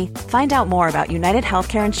flexibility? Find out more about United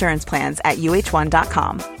Healthcare Insurance Plans at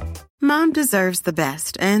uh1.com. Mom deserves the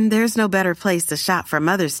best, and there's no better place to shop for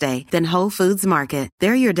Mother's Day than Whole Foods Market.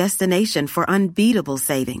 They're your destination for unbeatable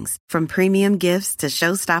savings, from premium gifts to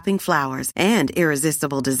show-stopping flowers and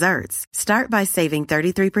irresistible desserts. Start by saving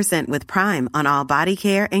 33% with Prime on all body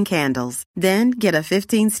care and candles. Then get a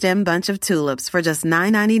 15-stem bunch of tulips for just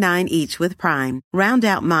 $9.99 each with Prime. Round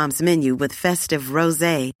out Mom's menu with festive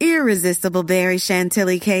rosé, irresistible berry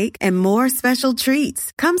chantilly cake, and more special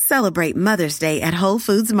treats. Come celebrate Mother's Day at Whole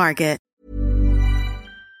Foods Market.